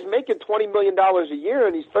mean, this guy's making $20 million a year,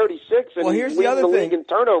 and he's 36, and he's leading the league in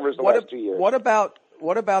turnovers the last 2 years. What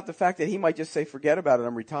about the fact that he might just say, "Forget about it,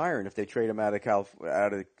 I'm retiring"? If they trade him out of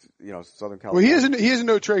Southern California. Well, he has a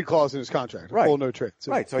no trade clause in his contract. Right. Full no trade.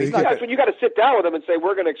 So right. So he's not. That's when you got to sit down with him and say,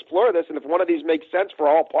 "We're going to explore this, and if one of these makes sense for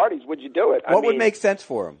all parties, would you do it?" What would make sense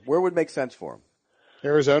for him? Where would make sense for him?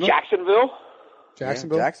 Arizona, Jacksonville. Yeah,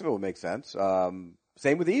 Jacksonville would make sense.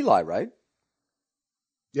 Same with Eli, right?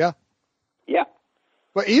 Yeah. Yeah.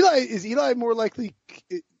 But is Eli more likely?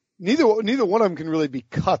 Neither one of them can really be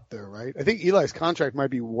cut, though, right? I think Eli's contract might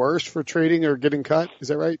be worse for trading or getting cut. Is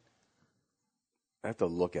that right? I have to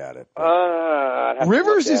look at it.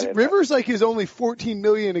 Rivers like is only $14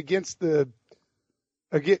 million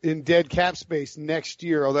in dead cap space next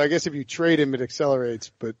year. Although I guess if you trade him, it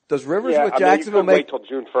accelerates. But does Rivers with Jacksonville wait till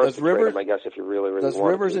June 1st? Does Rivers? I guess if you really does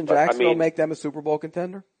Rivers in Jacksonville make them a Super Bowl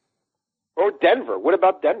contender? Or Denver? What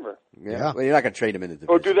about Denver? Yeah. Well, you're not going to trade him in the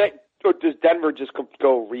division. Or do they? Or does Denver just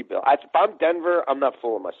go rebuild? If I'm Denver, I'm not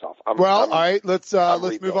fooling myself. All right. Let's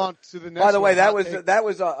move on to the next. By the way, one. that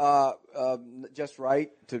was just right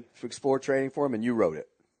to explore trading for him, and you wrote it.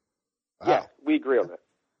 Wow. Yeah, we agree on that.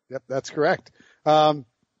 Yep, that's correct. Wow.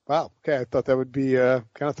 Okay, I thought that would be kind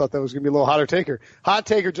of thought that was going to be a little hotter taker. Hot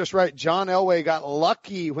taker, just right. John Elway got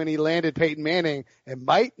lucky when he landed Peyton Manning and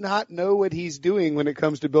might not know what he's doing when it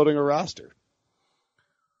comes to building a roster.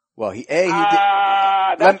 Well, he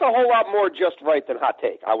that's a whole lot more just right than hot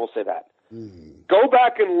take. I will say that. Go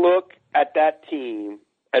back and look at that team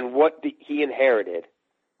and what he inherited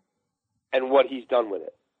and what he's done with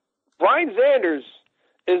it. Brian Sanders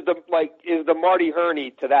is the Marty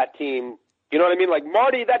Herney to that team. You know what I mean? Like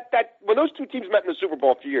Marty, that when those two teams met in the Super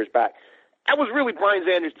Bowl a few years back, that was really Brian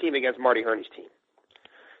Sanders' team against Marty Herney's team.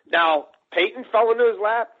 Now, Peyton fell into his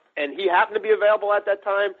lap, and he happened to be available at that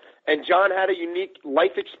time, and John had a unique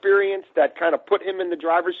life experience that kind of put him in the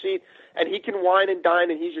driver's seat, and he can wine and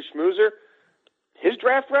dine, and he's your schmoozer. His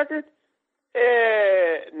draft record?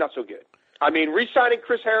 Not so good. I mean, re-signing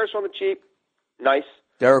Chris Harris on the cheap, nice.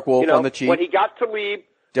 Derek Wolfe on the cheap. When he got to lead.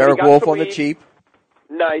 Derek Wolfe on the cheap.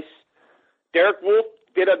 Nice. Derek Wolfe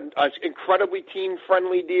did an incredibly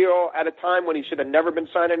team-friendly deal at a time when he should have never been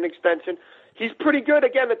signing an extension. He's pretty good,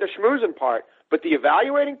 again, at the schmoozing part. But the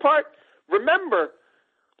evaluating part, remember,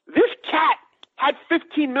 this cat had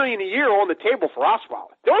 $15 million a year on the table for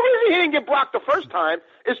Osweiler. The only reason he didn't get blocked the first time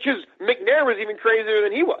is because McNair was even crazier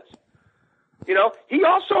than he was. You know, he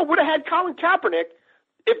also would have had Colin Kaepernick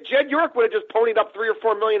if Jed York would have just ponied up $3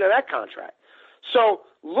 or $4 million of that contract. So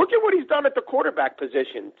look at what he's done at the quarterback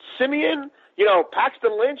position. Simeon,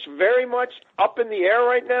 Paxton Lynch, very much up in the air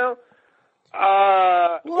right now.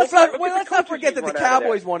 Let's not forget that the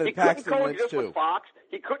Cowboys wanted Paxton Lynch too. With Fox.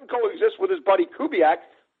 He couldn't coexist with his buddy Kubiak.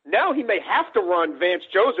 Now he may have to run Vance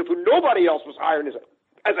Joseph, who nobody else was hiring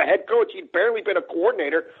as a head coach. He'd barely been a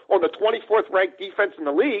coordinator on the 24th ranked defense in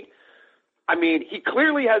the league. I mean, he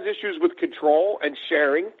clearly has issues with control and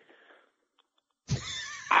sharing.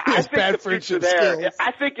 I think the future there. Skills.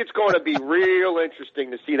 I think it's going to be real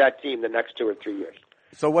interesting to see that team the next 2 or 3 years.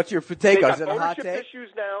 So what's your take? They Is got it a hot ownership take? issues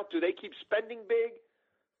now. Do they keep spending big?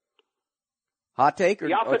 Hot take or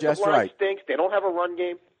The offensive just line right? stinks. They don't have a run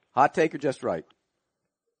game. Hot take or just right?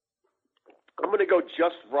 I'm going to go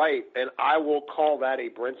just right, and I will call that a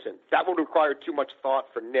Brinson. That would require too much thought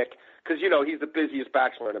for Nick because, he's the busiest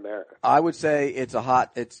bachelor in America. I would say it's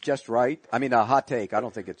just right. I mean, a hot take. I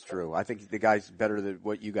don't think it's true. I think the guy's better than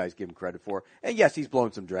what you guys give him credit for. And yes, he's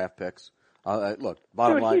blown some draft picks. Look,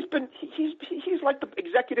 bottom line. He's like the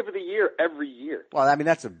executive of the year every year. Well, I mean,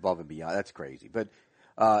 that's above and beyond. That's crazy. But,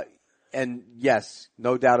 and yes,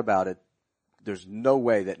 no doubt about it. There's no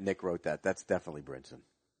way that Nick wrote that. That's definitely Brinson.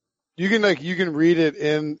 You can read it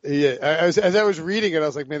in, as I was reading it, I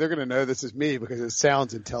was like, man, they're going to know this is me because it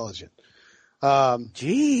sounds intelligent.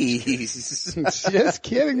 Jeez. Just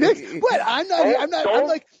kidding, Nick. What? I'm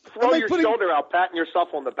Throw your shoulder out, patting yourself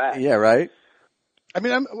on the back. Yeah, right? I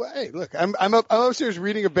mean, I'm upstairs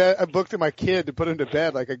reading a book to my kid to put him to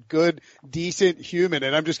bed like a good, decent human,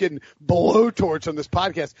 and I'm just getting blowtorch on this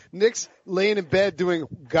podcast. Nick's laying in bed doing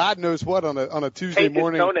God knows what on a Tuesday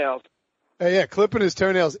morning. Toenails. Yeah, clipping his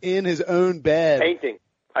toenails in his own bed. Painting.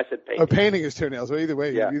 I said painting. Oh, painting his toenails. Well, either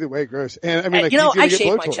way, gross. And I mean, I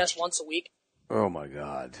shave my chest once a week. Oh my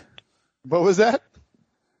God. What was that?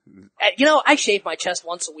 I shave my chest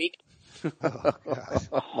once a week. Oh, God.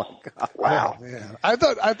 Oh my God. Wow. Oh, man. I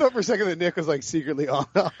thought for a second that Nick was like secretly on.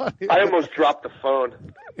 I almost dropped the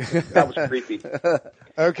phone. That was creepy.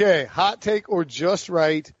 Okay. Hot take or just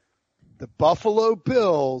right. The Buffalo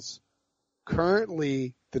Bills,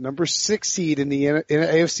 currently the number 6 seed in the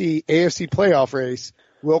AFC playoff race,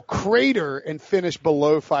 will crater and finish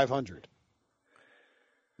below 500.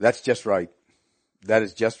 That's just right. That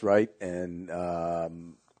is just right. And,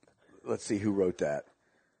 let's see who wrote that.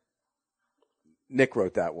 Nick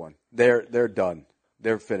wrote that one. They're done.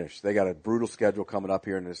 They're finished. They got a brutal schedule coming up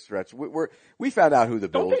here in this stretch. We found out who the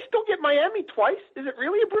Bills. Don't they still get Miami twice? Is it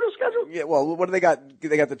really a brutal schedule? Yeah. Well, what do they got?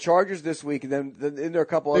 They got the Chargers this week, and then in there a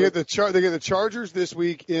couple. They get the Chargers this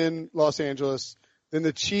week in Los Angeles. Then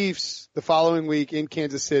the Chiefs the following week in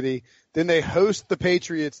Kansas City. Then they host the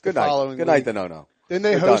Patriots the following week. Good night, no. Then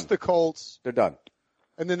they host the Colts. They're done.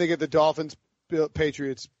 And then they get the Dolphins,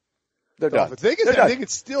 Patriots. They're done. They can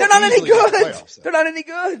still. They're not any good. Playoffs, they're not any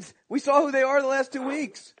good. We saw who they are the last 2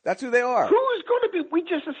 weeks. That's who they are. Who is going to be? We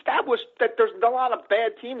just established that there's a lot of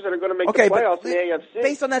bad teams that are going to make the playoffs in the AFC.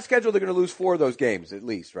 Based on that schedule, they're going to lose 4 of those games at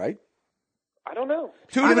least, right? I don't know.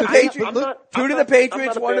 2 to the Patriots, 2 to the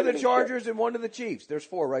Patriots, 1 to the Chargers, and 1 to the Chiefs. There's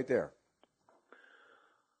 4 right there.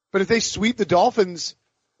 But if they sweep the Dolphins,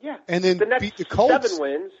 and then beat the Colts, 7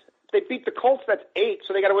 wins. They beat the Colts, that's 8,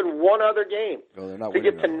 so they got to win 1 other game to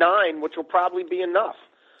get to 9, which will probably be enough.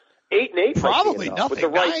 8 and 8 probably nothing. With the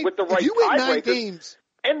right if you win 9 games,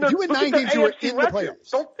 and if you win 9 games, you are in the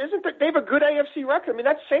playoffs. They have a good AFC record? I mean,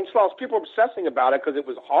 that Saints loss, people are obsessing about it because it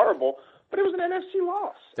was horrible, but it was an NFC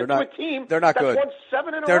loss. They're to a team they're not that's good. won 7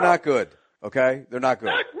 in a row. They're not good. Okay, they're not good.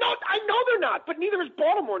 No, I know they're not, but neither is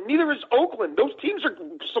Baltimore, neither is Oakland. Those teams are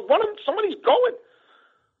somebody's going.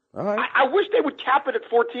 All right. I wish they would cap it at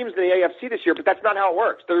 4 teams in the AFC this year, but that's not how it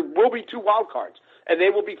works. There will be 2 wild cards, and they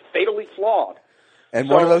will be fatally flawed. And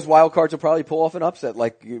one of those wild cards will probably pull off an upset,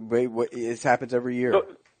 like it happens every year.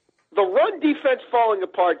 The run defense falling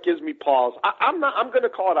apart gives me pause. I'm going to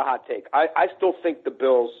call it a hot take. I still think the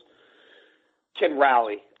Bills can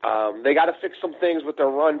rally. They got to fix some things with their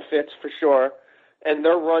run fits for sure, and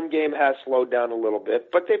their run game has slowed down a little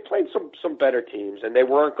bit. But they played some better teams, and they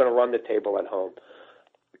weren't going to run the table at home.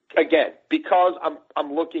 Again, because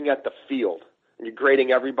I'm looking at the field and you're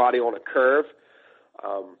grading everybody on a curve.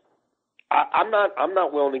 I'm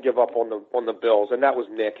not willing to give up on the Bills, and that was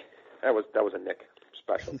Nick. That was a Nick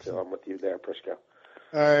special too. I'm with you there, Prisco.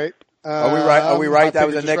 All right. Are we right? Are we right? That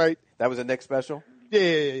was a Nick. Right. That was a Nick special. Yeah.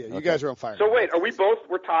 You guys are on fire. So wait, are we both?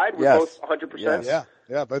 We're tied. We're both 100%.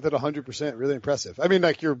 Yeah, both at 100%. Really impressive. I mean,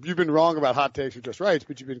 like you've been wrong about hot takes or just right,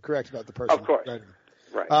 but you've been correct about the person. Of course.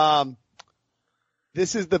 Right.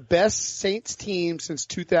 This is the best Saints team since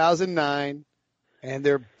 2009, and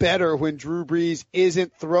they're better when Drew Brees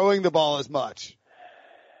isn't throwing the ball as much.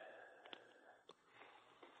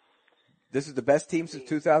 This is the best team since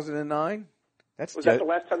 2009? Was that the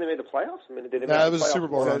last time they made the playoffs? I mean, did they make it the was playoffs Super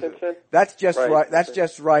Bowl. That's just right. That's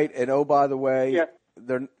just right. And oh, by the way, Yeah.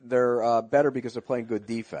 they're better because they're playing good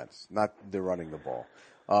defense, not they're running the ball.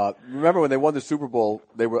 Remember when they won the Super Bowl?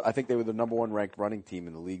 I think they were the number 1 ranked running team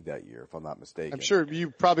in the league that year, if I'm not mistaken. I'm sure you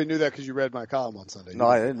probably knew that because you read my column on Sunday. No,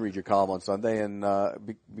 I didn't read your column on Sunday, and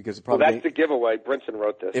because it probably that's the giveaway. Brinson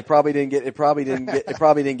wrote this. It probably didn't get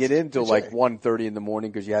in until like 1:30 in the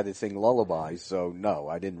morning because you had to sing lullabies. So no,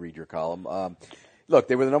 I didn't read your column. Look,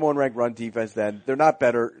 they were the number 1 ranked run defense then. They're not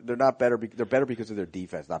better. They're better because of their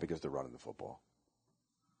defense, not because they're running the football.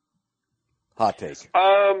 Hot take.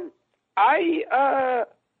 I'm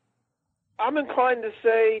inclined to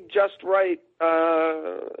say just right.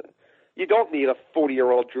 You don't need a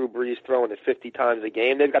 40-year-old Drew Brees throwing it 50 times a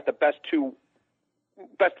game. They've got the best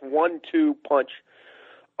 1-2 punch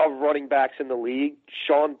of running backs in the league.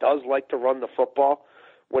 Sean does like to run the football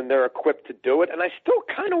when they're equipped to do it, and I still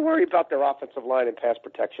kind of worry about their offensive line and pass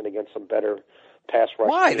protection against some better pass rush.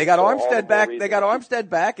 Why? They got Armstead back. They got Armstead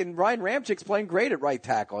back, and Ryan Ramchik's playing great at right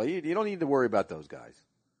tackle. You don't need to worry about those guys.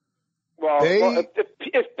 Well,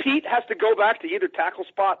 if Pete has to go back to either tackle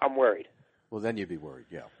spot, I'm worried. Well, then you'd be worried,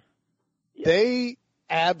 yeah. They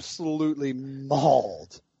absolutely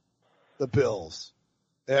mauled the Bills.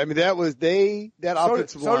 I mean, that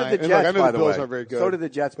offensive line. So did the Jets, I know by the the Bills way. aren't very good. So did the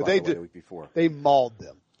Jets, but by the way, the week before. They mauled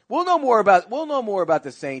them. We'll know more about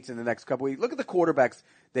the Saints in the next couple weeks. Look at the quarterbacks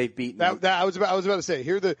they've beaten. I was about to say,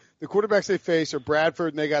 here the quarterbacks they face are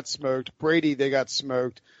Bradford, and they got smoked. Brady, they got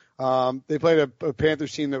smoked. They played a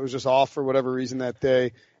Panthers team that was just off for whatever reason that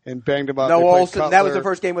day and banged them up. No Olsen. That was the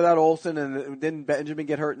first game without Olsen, and didn't Benjamin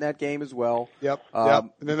get hurt in that game as well? Yep. And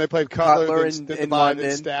then they played Cutler in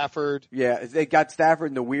London. Stafford. Yeah, they got Stafford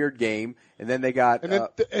in the weird game, and then they got and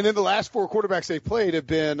then the last four quarterbacks they've played have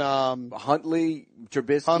been Huntley,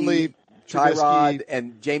 Trubisky, Tyrod,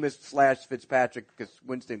 and Jameis / Fitzpatrick because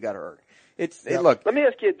Winston got hurt. Look. Let me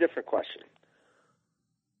ask you a different question.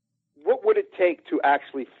 What would it take to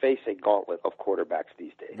actually face a gauntlet of quarterbacks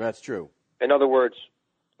these days? That's true. In other words,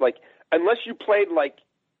 unless you played like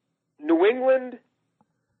New England,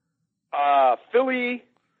 Philly,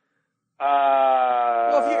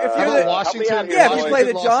 if you're Washington, if you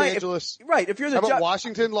play the Giants, right? If you're the how about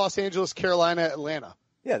Washington, Los Angeles, Carolina, Atlanta?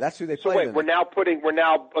 Yeah, that's who they play. So wait, we're now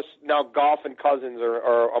Goff and Cousins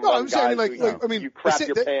are among no, I'm saying guys you crap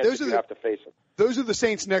your pants if you have to face them. Those are the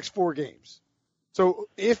Saints' next 4 games. So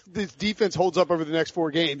if this defense holds up over the next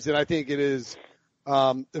 4 games, then I think it is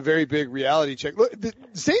a very big reality check. Look, the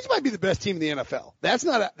Saints might be the best team in the NFL. That's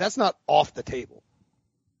not off the table.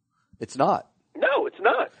 It's not. No, it's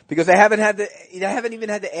not. Because they haven't even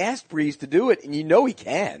had to ask Breeze to do it, and you know he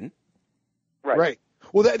can. Right.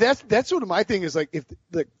 Well, that's sort of my thing is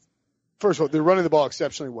first of all, they're running the ball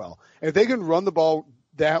exceptionally well. And if they can run the ball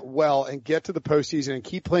that well and get to the postseason and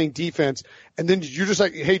keep playing defense, and then you're just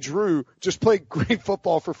like, hey, Drew, just play great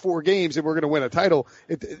football for 4 games and we're going to win a title.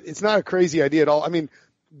 It's not a crazy idea at all. I mean,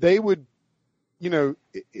 they would,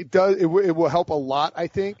 it will help a lot, I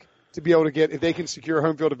think, to be able to get, if they can secure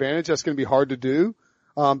home field advantage, that's going to be hard to do.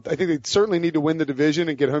 I think they certainly need to win the division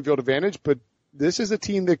and get home field advantage, but this is a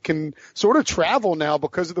team that can sort of travel now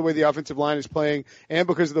because of the way the offensive line is playing and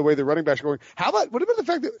because of the way the running backs are going. What about the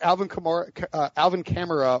fact that Alvin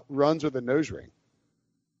Kamara runs with a nose ring?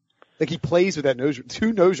 Like he plays with that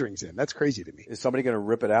 2 nose rings in. That's crazy to me. Is somebody going to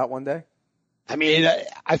rip it out one day? I mean,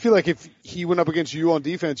 I feel like if he went up against you on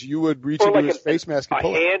defense, you would reach into his face mask and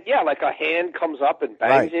pull it. Yeah, like a hand comes up and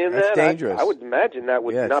bangs you in there. That's dangerous. I would imagine that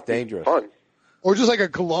would not be dangerous. Fun. Or just like a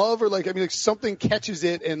glove, or something catches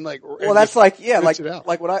it and Well, that's like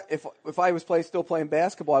when if I was still playing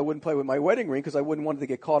basketball, I wouldn't play with my wedding ring because I wouldn't want it to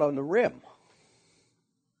get caught on the rim.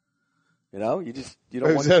 You don't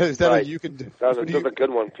want. Is that you can do? That's a good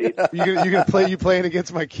one, Pete. You playing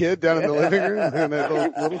against my kid down in the living room and that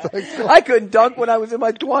little thing. I couldn't dunk when I was in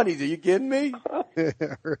my 20s. Are you kidding me? Yeah,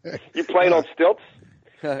 right. You playing on stilts?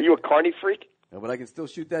 Are you a carny freak? No, but I can still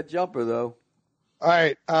shoot that jumper though. All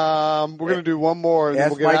right, we're going to do one more, and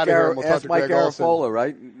then we'll get out of here, and we'll talk to Greg Olsen. Ask Mike Garafolo,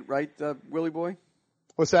 right, Willie boy?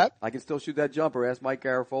 What's that? I can still shoot that jumper. Ask Mike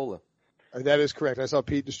Garafolo. That is correct. I saw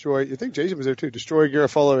Pete destroy. I think Jason was there too. Destroy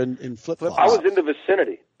Garafolo in flip-flops. I was in the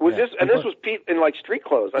vicinity. This was Pete in street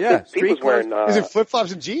clothes. I think Pete was wearing. He's in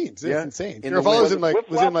flip-flops and jeans. It's insane. Garafolo's was in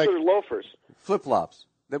flip-flops or loafers. Flip-flops.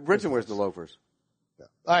 Brinson wears the loafers. Yeah.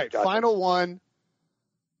 All right, gotcha. Final one.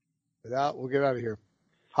 We'll get out of here.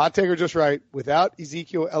 Hot take or just right. Without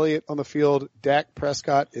Ezekiel Elliott on the field, Dak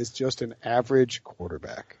Prescott is just an average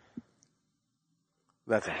quarterback.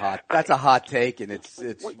 That's a hot take, and it's.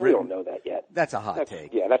 We don't know that yet. That's a hot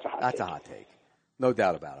take. Yeah, that's a hot take. That's a hot take. No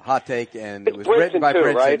doubt about it. Hot take, and it was Brinson written by too,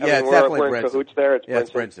 Brinson. Right? Yeah, it's definitely we're Brinson. In cahoots there. It's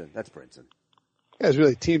Brinson. Brinson. That's Brinson. Yeah, it's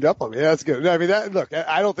really teamed up on me. Yeah, that's good. I mean,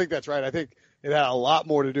 I don't think that's right. I think it had a lot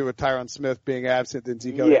more to do with Tyron Smith being absent than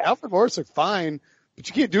Ezekiel Elliott. Alfred Morris looked fine. But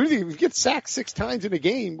you can't do anything. You get sacked 6 times in a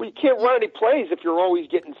game. Well, you can't run any plays if you're always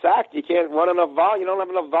getting sacked. You can't run enough volume. You don't have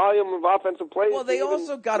enough volume of offensive plays. Well, they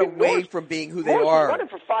also got away from being who they are. Running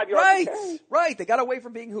for 5 yards. Right. They got away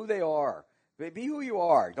from being who they are. Be who you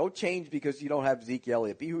are. Don't change because you don't have Ezekiel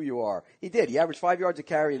Elliott. Be who you are. He did. He averaged 5 yards a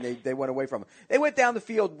carry, and they went away from him. They went down the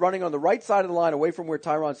field running on the right side of the line, away from where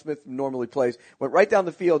Tyron Smith normally plays. Went right down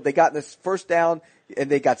the field. They got in this first down, and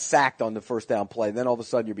they got sacked on the first down play. And then all of a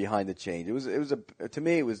sudden, you're behind the chains. To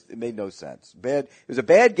me, it made no sense. It was a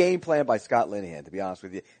bad game plan by Scott Linehan, to be honest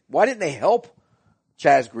with you. Why didn't they help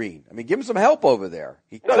Chaz Green? I mean, give him some help over there.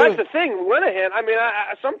 No, that's the thing. Linehan, I mean,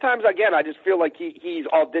 I sometimes, again, I just feel like he's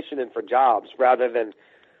auditioning for jobs rather than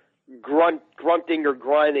grunting or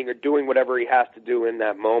grinding or doing whatever he has to do in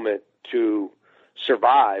that moment to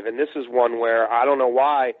survive. And this is one where I don't know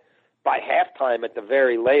why by halftime at the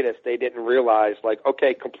very latest they didn't realize, like,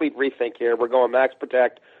 okay, complete rethink here. We're going max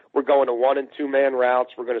protect. We're going to 1- and 2-man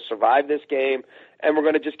routes. We're going to survive this game, and we're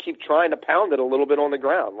going to just keep trying to pound it a little bit on the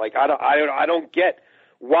ground. Like, I don't get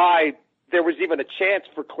why there was even a chance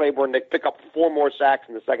for Claiborne to pick up 4 more sacks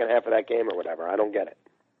in the second half of that game or whatever. I don't get it.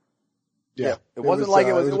 Yeah, it wasn't like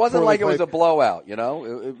it was a blowout. You know,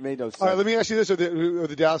 it made no sense. All right, let me ask you this: are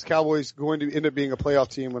the Dallas Cowboys going to end up being a playoff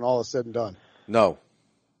team when all is said and done? No.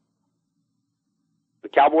 The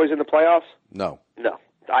Cowboys in the playoffs? No.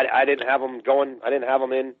 I didn't have them going. I didn't have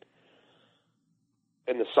them in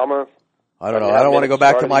the summer. I don't know. I don't want to go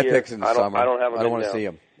back to my picks in the summer. I don't have them. I don't want to see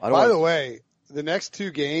them. By the way, the next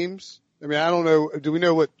 2 games. I mean, I don't know. Do we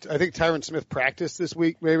know what? I think Tyron Smith practiced this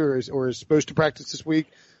week, maybe, or is supposed to practice this week.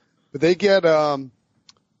 But they get. I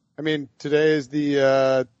mean, today's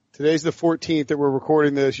the 14th that we're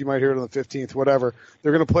recording this. You might hear it on the 15th, whatever.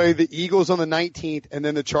 They're going to play the Eagles on the 19th, and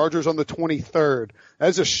then the Chargers on the 23rd.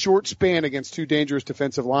 That's a short span against 2 dangerous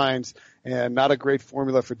defensive lines, and not a great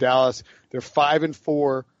formula for Dallas. They're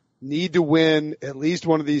 5-4. Need to win at least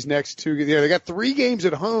one of these next 2. You know, they got 3 games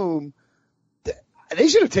at home. They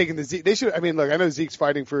should have taken the Zeke. They should. I mean, look, I know Zeke's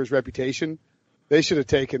fighting for his reputation. They should have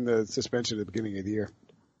taken the suspension at the beginning of the year.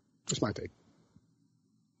 That's my take.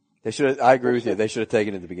 They should. I agree with you. They should have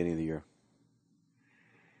taken it at the beginning of the year.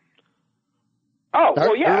 Oh,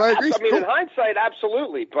 well, yeah. I mean, cool. In hindsight,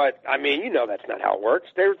 absolutely. But, I mean, you know that's not how it works.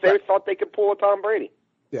 They thought they could pull a Tom Brady.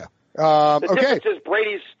 Yeah. The difference is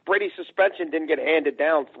Brady's suspension didn't get handed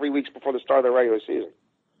down 3 weeks before the start of the regular season.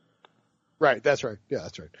 Right. That's right. Yeah,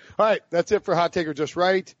 that's right. All right. That's it for Hot Take or Just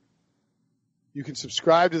Right. You can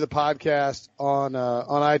subscribe to the podcast on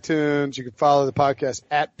iTunes. You can follow the podcast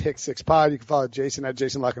at Pick6Pod. You can follow Jason at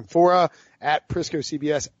Jason Canfora, at Prisco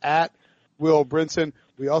CBS, at Will Brinson.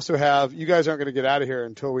 We also have, you guys aren't going to get out of here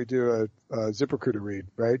until we do a ZipRecruiter read,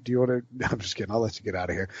 right? Do you want to? No, I'm just kidding. I'll let you get out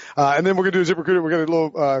of here. And then we're going to do a ZipRecruiter.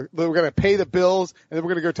 We're going to pay the bills, and then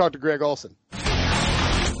we're going to go talk to Greg Olsen.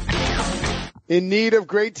 In need of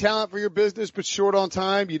great talent for your business, but short on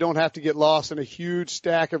time, you don't have to get lost in a huge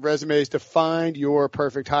stack of resumes to find your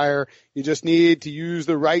perfect hire. You just need to use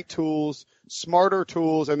the right tools, smarter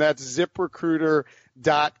tools, and that's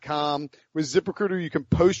ZipRecruiter.com. With ZipRecruiter, you can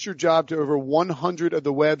post your job to over 100 of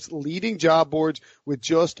the web's leading job boards with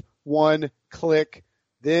just one click.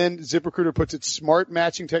 Then ZipRecruiter puts its smart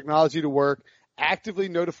matching technology to work, actively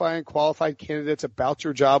notifying qualified candidates about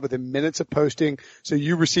your job within minutes of posting so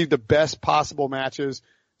you receive the best possible matches.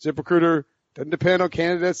 ZipRecruiter doesn't depend on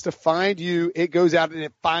candidates to find you. It goes out and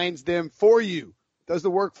it finds them for you. Does the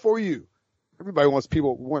work for you. Everybody wants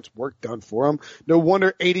work done for them. No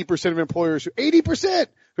wonder 80% of employers, 80%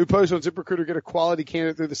 who post on ZipRecruiter get a quality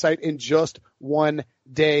candidate through the site in just one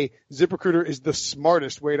day. ZipRecruiter is the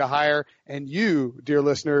smartest way to hire, and you, dear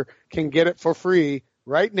listener, can get it for free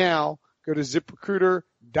right now. Go to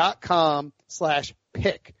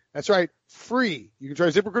ZipRecruiter.com/pick. That's right, free. You can try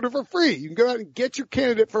ZipRecruiter for free. You can go out and get your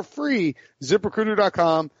candidate for free.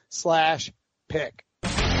 ZipRecruiter.com/pick.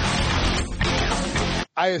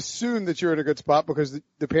 I assume that you're in a good spot because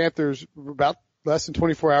the Panthers, about less than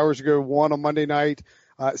 24 hours ago, won on Monday night.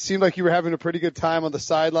 It seemed like you were having a pretty good time on the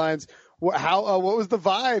sidelines. What was the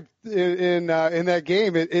vibe in that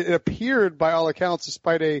game? It appeared, by all accounts,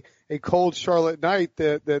 despite a cold Charlotte night,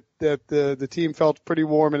 that the team felt pretty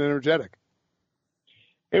warm and energetic.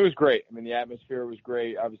 It was great. I mean, the atmosphere was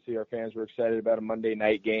great. Obviously, our fans were excited about a Monday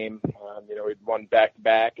night game. We'd won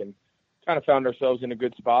back-to-back and kind of found ourselves in a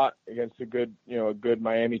good spot against a good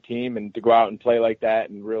Miami team, and to go out and play like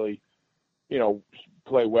that and really,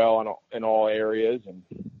 play well in all areas and,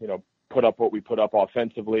 put up what we put up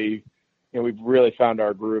offensively. We've really found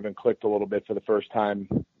our groove and clicked a little bit for the first time,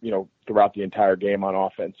 throughout the entire game on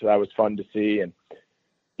offense. So that was fun to see. And,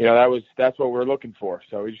 that's what we're looking for.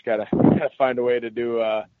 So we just gotta find a way to do,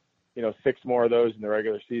 6 more of those in the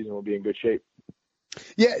regular season. We'll be in good shape.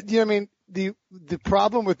 Yeah. I mean, the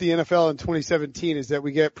problem with the NFL in 2017 is that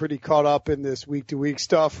we get pretty caught up in this week to week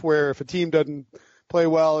stuff where if a team doesn't play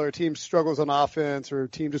well or a team struggles on offense or a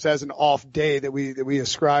team just has an off day that we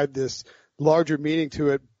ascribe this larger meaning to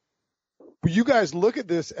it. You guys look at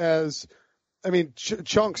this as,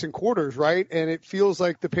 chunks and quarters, right? And it feels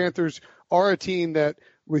like the Panthers are a team that,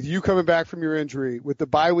 with you coming back from your injury, with the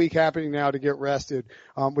bye week happening now to get rested,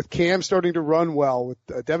 with Cam starting to run well,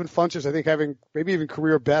 with Devin Funchess, I think, having maybe even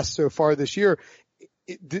career best so far this year,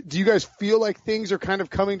 do you guys feel like things are kind of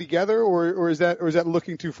coming together, or is that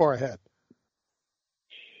looking too far ahead?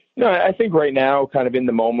 No, I think right now, kind of in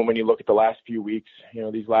the moment, when you look at the last few weeks,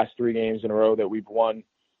 these last 3 games in a row that we've won,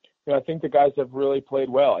 I think the guys have really played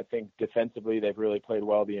well. I think defensively they've really played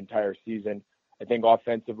well the entire season. I think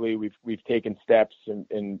offensively we've taken steps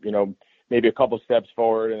and maybe a couple steps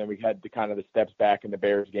forward, and then we had the steps back in the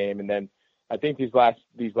Bears game. And then I think these last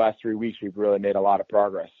 3 weeks we've really made a lot of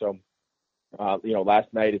progress. So,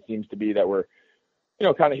 last night it seems to be that we're,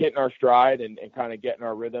 kind of hitting our stride and kind of getting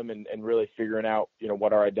our rhythm and really figuring out,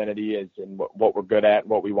 what our identity is and what we're good at and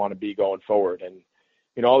what we want to be going forward. And,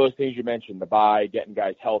 all those things you mentioned, the bye, getting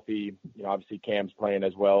guys healthy, obviously Cam's playing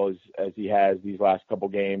as well as he has these last couple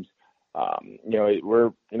games.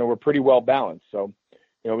 We're pretty well balanced. So,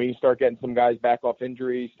 we can start getting some guys back off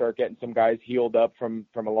injury, start getting some guys healed up from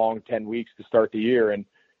a long 10 weeks to start the year. And,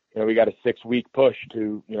 we got a 6-week push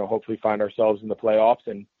to, hopefully find ourselves in the playoffs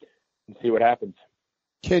and see what happens.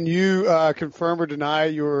 Can you confirm or deny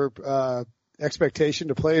your expectation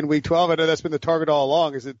to play in Week 12? I know that's been the target all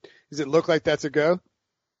along. Does it look like that's a go?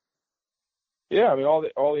 Yeah,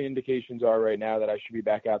 all the indications are right now that I should be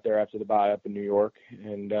back out there after the bye up in New York.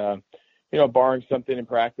 And, barring something in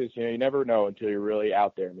practice, you never know until you're really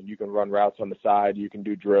out there. You can run routes on the side, you can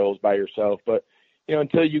do drills by yourself, but,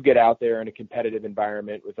 until you get out there in a competitive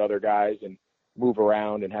environment with other guys and move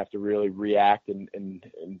around and have to really react and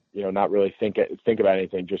not really think about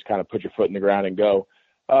anything, just kind of put your foot in the ground and go.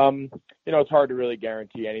 It's hard to really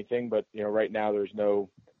guarantee anything, but, right now there's no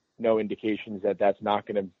indications that that's not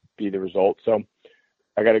going to be the result. So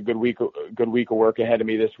I got a good week of work ahead of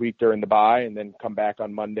me this week during the bye, and then come back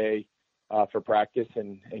on Monday for practice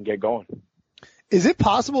and get going. Is it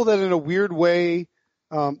possible that in a weird way,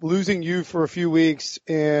 losing you for a few weeks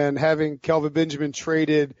and having Kelvin Benjamin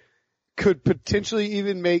traded could potentially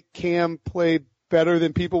even make Cam play better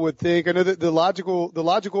than people would think? I know that the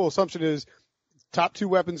logical assumption is top 2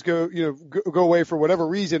 weapons go away for whatever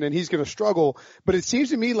reason, and he's going to struggle. But it seems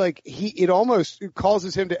to me like it almost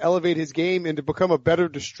causes him to elevate his game and to become a better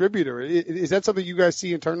distributor. Is that something you guys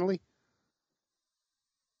see internally?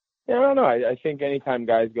 Yeah, I don't know. I think anytime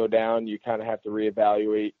guys go down, you kind of have to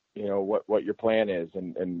reevaluate, what your plan is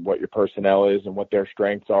and what your personnel is and what their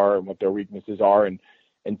strengths are and what their weaknesses are, and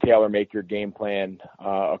tailor make your game plan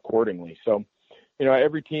accordingly. So,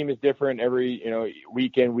 every team is different. Every,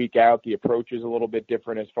 week in, week out, the approach is a little bit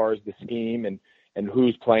different as far as the scheme and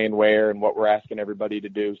who's playing where and what we're asking everybody to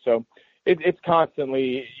do. So it's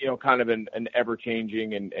constantly, kind of an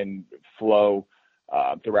ever-changing and flow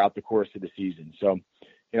throughout the course of the season. So,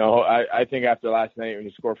 I think after last night when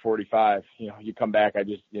you score 45, you come back,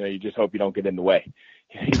 you just hope you don't get in the way.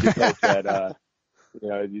 You just hope that,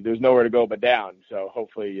 there's nowhere to go but down. So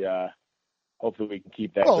hopefully we can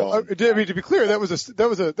keep that going. To be clear, that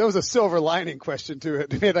was a silver lining question to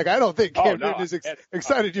it. Like, I don't think Cam Newton is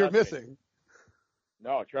excited you're missing.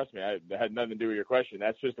 No, trust me, that had nothing to do with your question.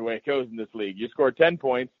 That's just the way it goes in this league. You score 10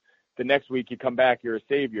 points, the next week you come back, you're a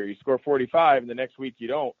savior. You score 45, and the next week you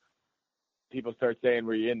don't. People start saying,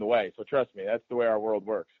 were you in the way? So trust me, that's the way our world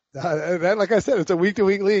works. Like I said, it's a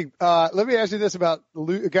week-to-week league. Let me ask you this about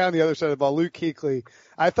a guy on the other side of the ball, Luke Kuechly.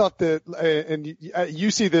 I thought that, and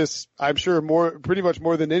you see this, I'm sure, pretty much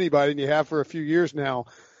more than anybody, and you have for a few years now.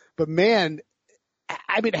 But man,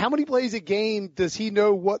 how many plays a game does he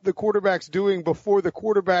know what the quarterback's doing before the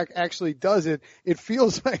quarterback actually does it? It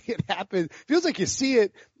feels like it happens. It feels like you see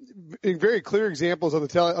it in very clear examples on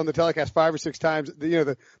the telecast 5 or 6 times.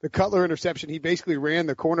 The Cutler interception, he basically ran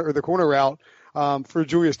the corner route for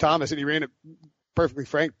Julius Thomas, and he ran it, perfectly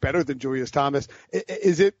frank, better than Julius Thomas.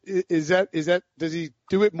 Is that does he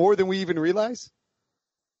do it more than we even realize?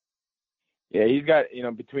 Yeah, he's got,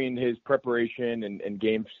 between his preparation and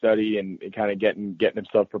game study and kind of getting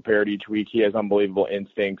himself prepared each week, he has unbelievable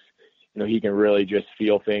instincts. He can really just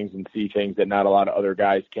feel things and see things that not a lot of other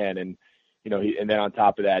guys can. And, and then on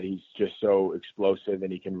top of that, he's just so explosive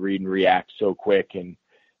and he can read and react so quick. And,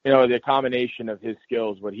 the combination of his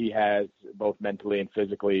skills, what he has both mentally and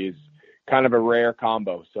physically, is kind of a rare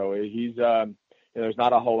combo. So he's, there's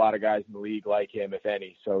not a whole lot of guys in the league like him, if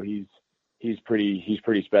any. So he's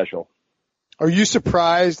pretty special. Are you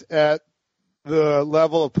surprised at the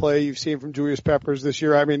level of play you've seen from Julius Peppers this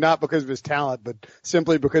year? I mean, not because of his talent, but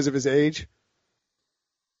simply because of his age?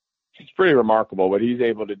 it's pretty remarkable. What he's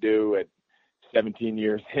able to do at 17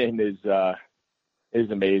 years in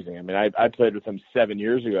is amazing. I mean, I played with him 7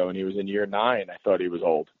 years ago, and he was in year 9. I thought he was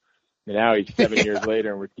old. And now he's 7 years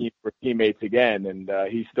later, and we're teammates again, and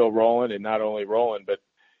he's still rolling, and not only rolling, but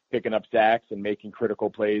picking up sacks and making critical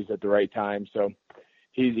plays at the right time. So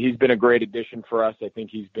he's been a great addition for us. I think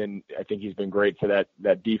he's been great for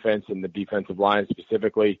that defense and the defensive line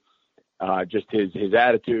specifically. Just his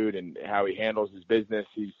attitude and how he handles his business.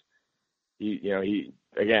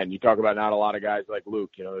 Again, you talk about not a lot of guys like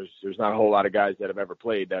Luke. You know, there's not a whole lot of guys that have ever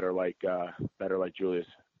played that are like Julius.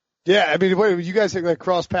 Yeah, I mean, wait, you guys like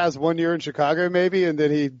cross paths 1 year in Chicago maybe, and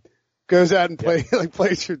then he goes out and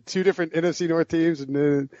plays for 2 different NFC North teams,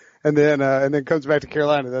 and then comes back to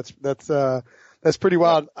Carolina. That's pretty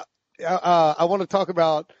wild. I want to talk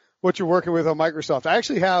about what you're working with on Microsoft. I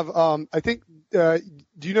actually have,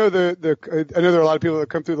 do you know I know there are a lot of people that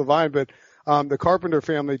come through the Vine, but the Carpenter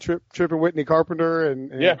family, Trip and Whitney Carpenter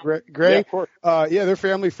and Greg. Yeah, of course. They're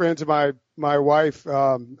family friends of my wife.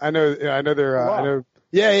 I know they're, wow. I know.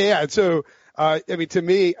 Yeah. And so, I mean, to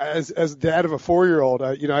me, as dad of a 4-year-old,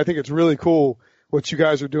 I think it's really cool what you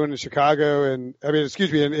guys are doing in Chicago in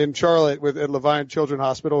Charlotte at Levine Children's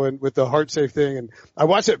Hospital and with the heart safe thing. And I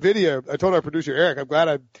watched that video. I told our producer, Eric, I'm glad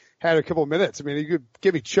I had a couple of minutes. I mean, you could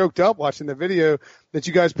get me choked up watching the video that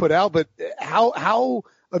you guys put out, but how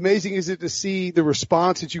amazing is it to see the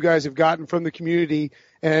response that you guys have gotten from the community,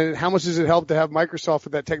 and how much does it help to have Microsoft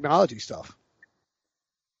with that technology stuff?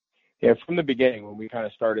 Yeah, from the beginning, when we kind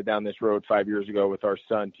of started down this road 5 years ago with our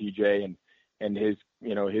son TJ and his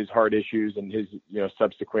his heart issues and his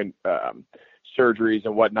subsequent surgeries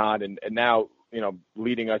and whatnot, and now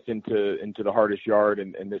leading us into the hardest yard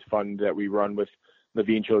and this fund that we run with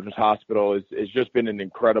Levine Children's Hospital is just been an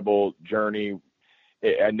incredible journey.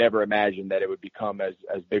 I never imagined that it would become as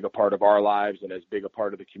big a part of our lives and as big a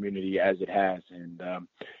part of the community as it has. And,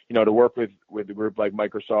 to work with a group like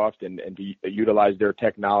Microsoft and to utilize their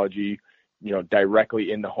technology,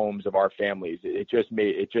 directly in the homes of our families, it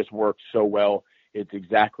just works so well. It's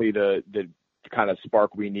exactly the kind of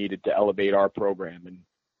spark we needed to elevate our program. And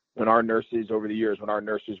when our nurses over the years, when our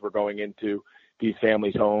nurses were going into these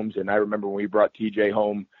families' homes, and I remember when we brought TJ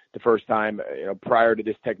home the first time, prior to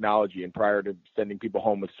this technology and prior to sending people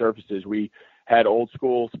home with surfaces, we had old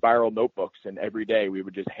school spiral notebooks, and every day we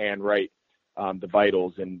would just handwrite the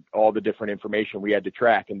vitals and all the different information we had to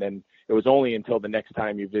track. And then it was only until the next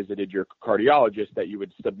time you visited your cardiologist that you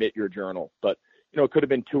would submit your journal. But, it could have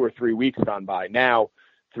been 2 or 3 weeks gone by. Now,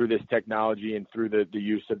 through this technology and through the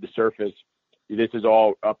use of the surface, this is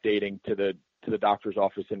all updating to the doctor's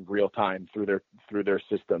office in real time through their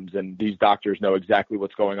systems. And these doctors know exactly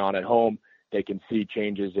what's going on at home. They can see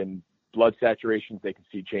changes in blood saturations. They can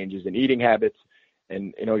see changes in eating habits.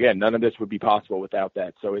 And, again, none of this would be possible without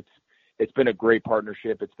that. So it's been a great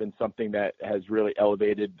partnership. It's been something that has really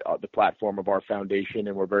elevated the platform of our foundation,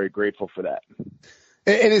 and we're very grateful for that.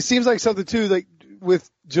 And it seems like something too, like with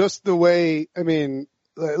just the way,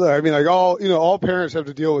 all parents have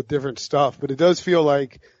to deal with different stuff, but it does feel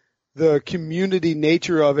like the community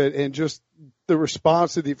nature of it and just the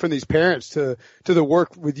response from these parents to the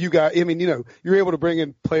work with you guys. I mean, you're able to bring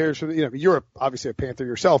in players from, you're obviously a Panther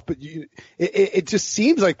yourself, but it just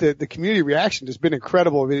seems like the community reaction has been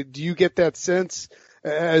incredible. I mean, do you get that sense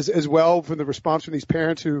as well from the response from these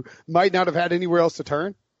parents who might not have had anywhere else to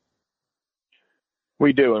turn?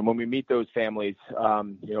 We do. And when we meet those families,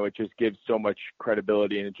 it just gives so much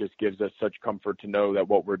credibility, and it just gives us such comfort to know that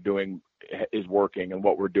what we're doing is working and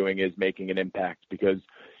what we're doing is making an impact, because,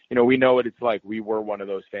 we know what it's like. We were one of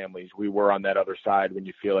those families. We were on that other side when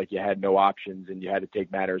you feel like you had no options and you had to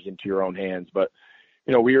take matters into your own hands. But,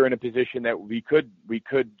 we were in a position that we could,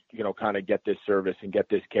 kind of get this service and get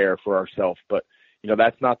this care for ourselves. But,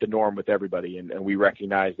 that's not the norm with everybody. And we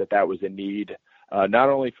recognize that was a need, not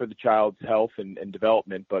only for the child's health and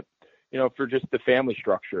development, but, for just the family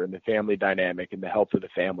structure and the family dynamic and the health of the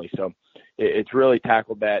family. So it's really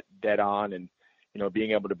tackled that dead on, and,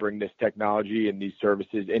 being able to bring this technology and these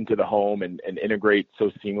services into the home and integrate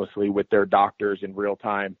so seamlessly with their doctors in real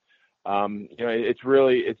time. It's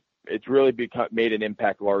really made an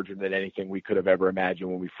impact larger than anything we could have ever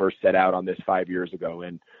imagined when we first set out on this 5 years ago.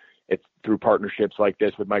 And it's through partnerships like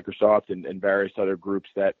this with Microsoft and various other groups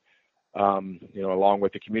that, along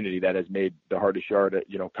with the community, that has made the hardest yard,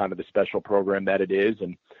 kind of the special program that it is.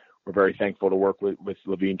 And we're very thankful to work with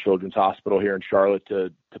Levine Children's Hospital here in Charlotte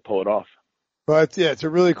to pull it off. But yeah, it's a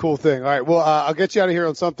really cool thing. All right. Well, I'll get you out of here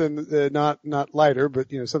on something not lighter, but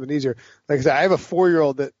something easier. Like I said, I have a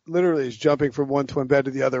 4-year-old that literally is jumping from one twin bed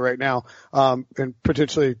to the other right now, and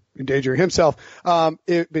potentially endangering himself. But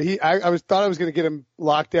I thought I was going to get him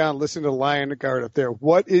locked down, listen to the Lion Guard up there.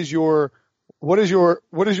 What is your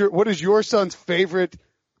son's favorite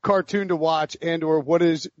cartoon to watch, and or what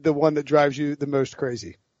is the one that drives you the most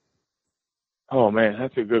crazy? Oh man,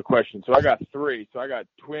 that's a good question. So I got 3. So I got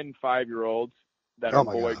twin 5-year-olds that are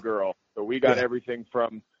boy, girl. So we got everything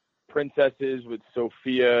from princesses with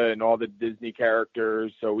Sophia and all the Disney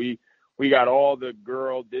characters. So we got all the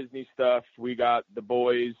girl Disney stuff. We got the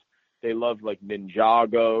boys. They loved like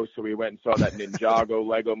Ninjago. So we went and saw that Ninjago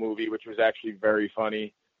Lego movie, which was actually very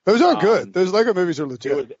funny. Those are good. Those Lego movies are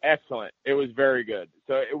legit. It was excellent. It was very good.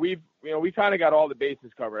 So we kind of got all the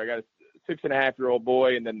bases covered. I got a 6.5-year-old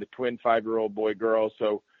boy and then the twin 5-year-old boy girl.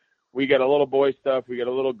 So we get a little boy stuff. We get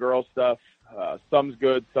a little girl stuff. Some's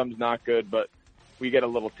good, some's not good, but we get a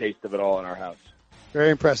little taste of it all in our house.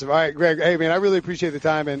 Very impressive. All right, Greg. Hey man, I really appreciate the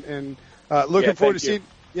time and looking forward to seeing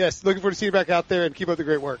you back out there and keep up the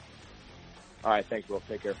great work. All right. Thanks, Will.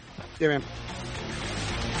 Take care. Yeah, man.